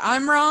to think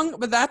I'm wrong,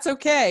 but that's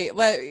okay.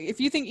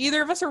 If you think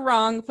either of us are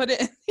wrong, put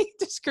it in the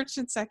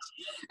description section.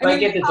 I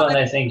get this on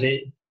those things.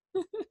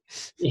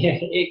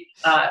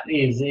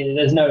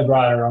 There's no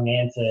right or wrong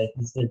answer.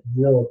 It's a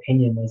real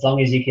opinion. As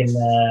long as you can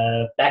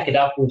back it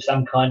up with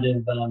some kind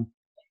of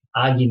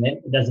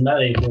argument, it doesn't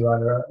matter if you're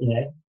right or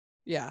wrong,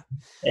 Yeah.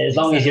 As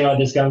long as you're not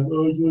just going,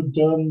 oh, you're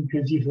dumb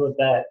because you thought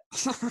that.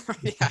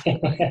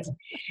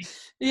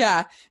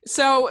 Yeah.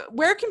 So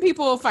where can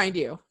people find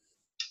you?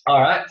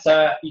 All right.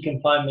 So you can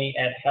find me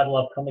at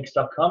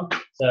howtolovecomics.com.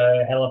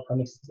 So How to Love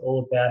Comics is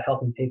all about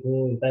helping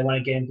people if they want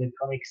to get into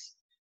comics,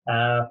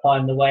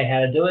 find the way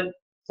how to do it.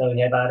 So we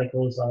have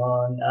articles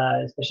on,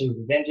 especially with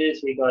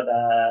Avengers. I've got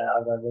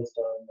a list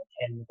on the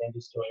 10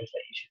 Avengers stories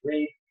that you should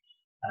read.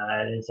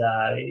 There's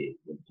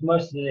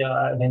most of the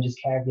Avengers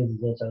characters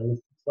is also a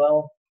list as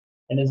well,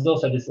 and there's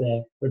also just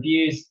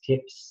reviews,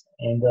 tips,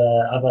 and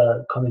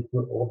other comic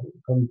book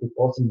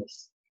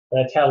awesomeness. So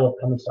that's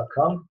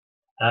howlovecomics.com.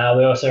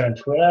 We're also on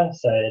Twitter,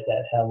 so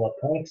that's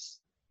howlovecomics,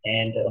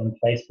 and on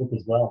Facebook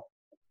as well.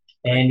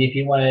 And if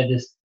you want to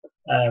just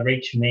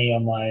reach me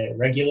on my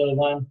regular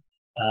one,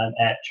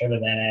 at Trevor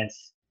Van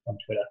As on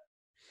Twitter.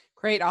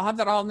 Great. I'll have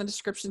that all in the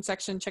description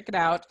section. Check it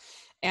out.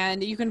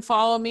 And you can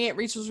follow me at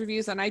Rachel's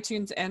Reviews on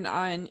iTunes and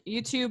on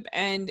YouTube,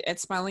 and at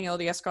Smiling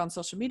LDS Girl on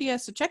social media.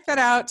 So check that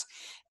out.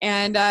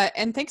 And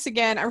thanks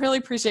again. I really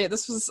appreciate it.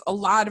 This was a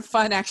lot of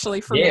fun,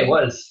 actually, for me. Yeah, it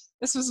was.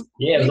 It was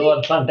a lot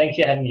of fun. Thanks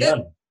for having me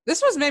on.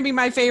 This was maybe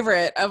my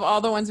favorite of all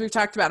the ones we've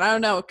talked about. I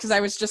don't know, because I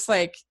was just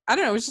like, I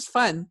don't know, it was just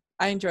fun.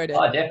 I enjoyed it.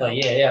 Oh,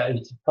 definitely. Yeah.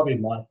 It's probably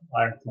my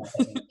favorite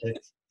too.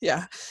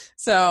 Yeah.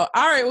 So,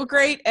 all right. Well,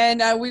 great.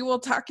 And we will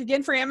talk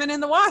again for Ant-Man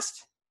and the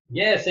Wasp.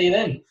 Yeah. See you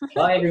then.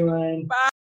 Bye, everyone. Bye.